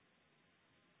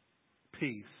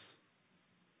 peace,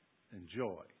 and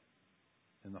joy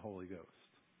in the Holy Ghost.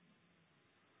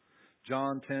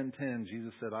 John 10:10,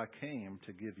 Jesus said, I came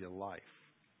to give you life,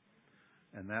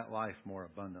 and that life more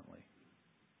abundantly.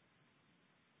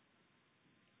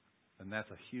 And that's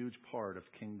a huge part of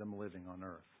kingdom living on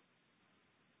earth.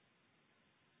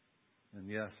 And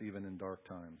yes, even in dark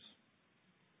times.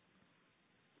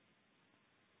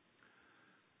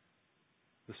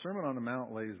 The Sermon on the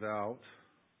Mount lays out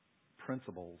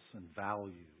principles and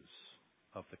values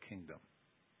of the kingdom.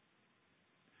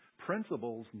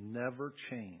 Principles never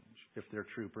change if they're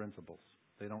true principles.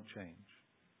 They don't change.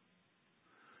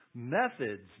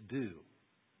 Methods do.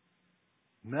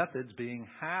 Methods being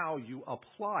how you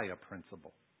apply a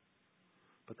principle.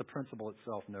 But the principle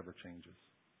itself never changes.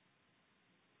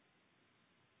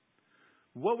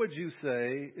 What would you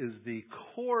say is the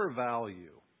core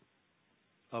value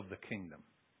of the kingdom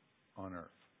on earth?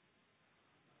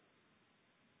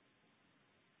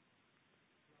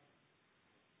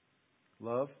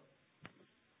 Love?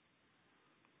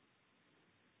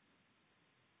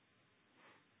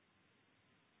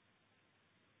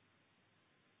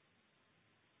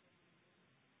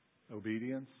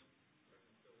 Obedience?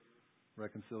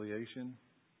 Reconciliation?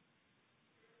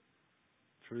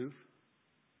 Truth?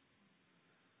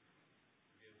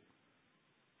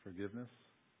 Forgiveness?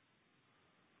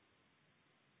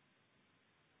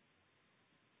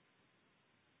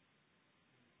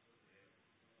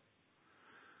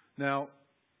 Now,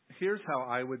 here's how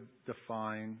I would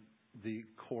define the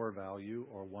core value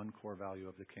or one core value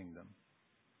of the kingdom.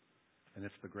 And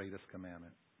it's the greatest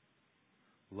commandment.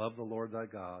 Love the Lord thy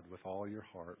God with all your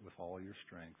heart, with all your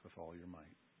strength, with all your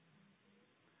might.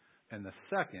 And the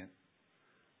second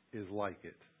is like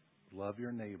it. Love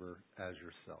your neighbor as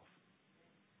yourself.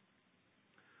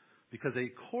 Because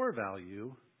a core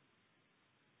value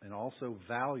and also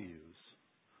values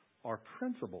are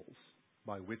principles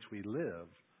by which we live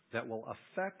that will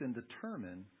affect and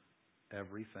determine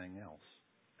everything else.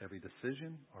 Every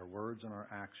decision, our words, and our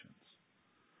actions.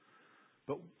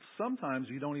 But sometimes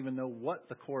you don't even know what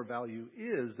the core value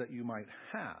is that you might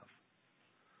have.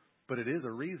 But it is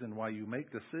a reason why you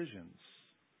make decisions,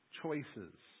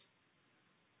 choices,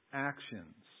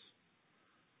 actions.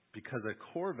 Because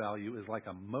a core value is like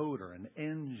a motor, an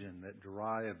engine that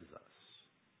drives us.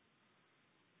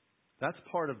 That's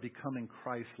part of becoming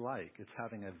Christ-like. It's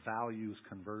having a values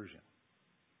conversion.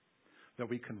 That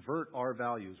we convert our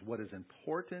values, what is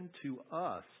important to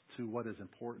us, to what is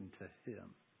important to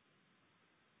Him.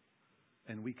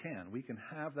 And we can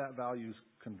have that values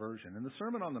conversion. And the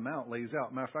Sermon on the Mount lays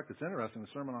out, matter of fact, it's interesting, the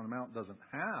Sermon on the Mount doesn't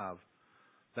have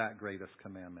that greatest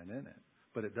commandment in it.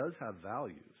 But it does have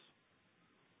values.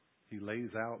 He lays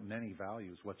out many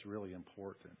values, what's really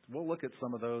important. We'll look at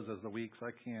some of those as the weeks.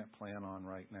 I can't plan on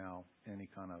right now any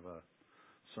kind of a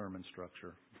sermon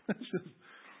structure. It's just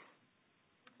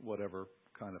whatever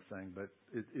kind of thing. But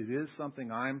it is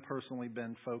something I'm personally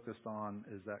been focused on,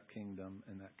 is that kingdom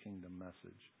and that kingdom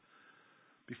message.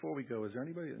 Before we go, is there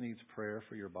anybody that needs prayer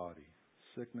for your body?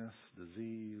 Sickness,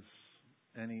 disease,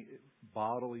 any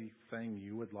bodily thing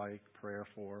you would like prayer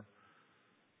for?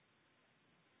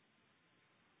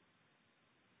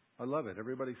 I love it.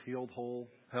 Everybody's healed, whole,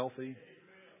 healthy,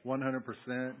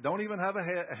 100%. Don't even have a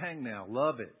hangnail.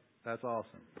 Love it. That's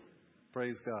awesome.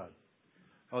 Praise God.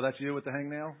 Oh, that's you with the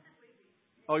hangnail?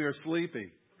 Oh, you're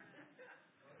sleepy.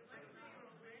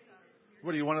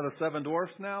 What are you, one of the 7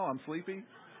 dwarfs now? I'm sleepy?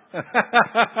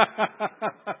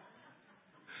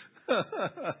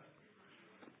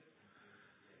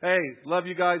 Hey, love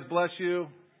you guys. Bless you.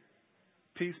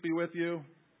 Peace be with you.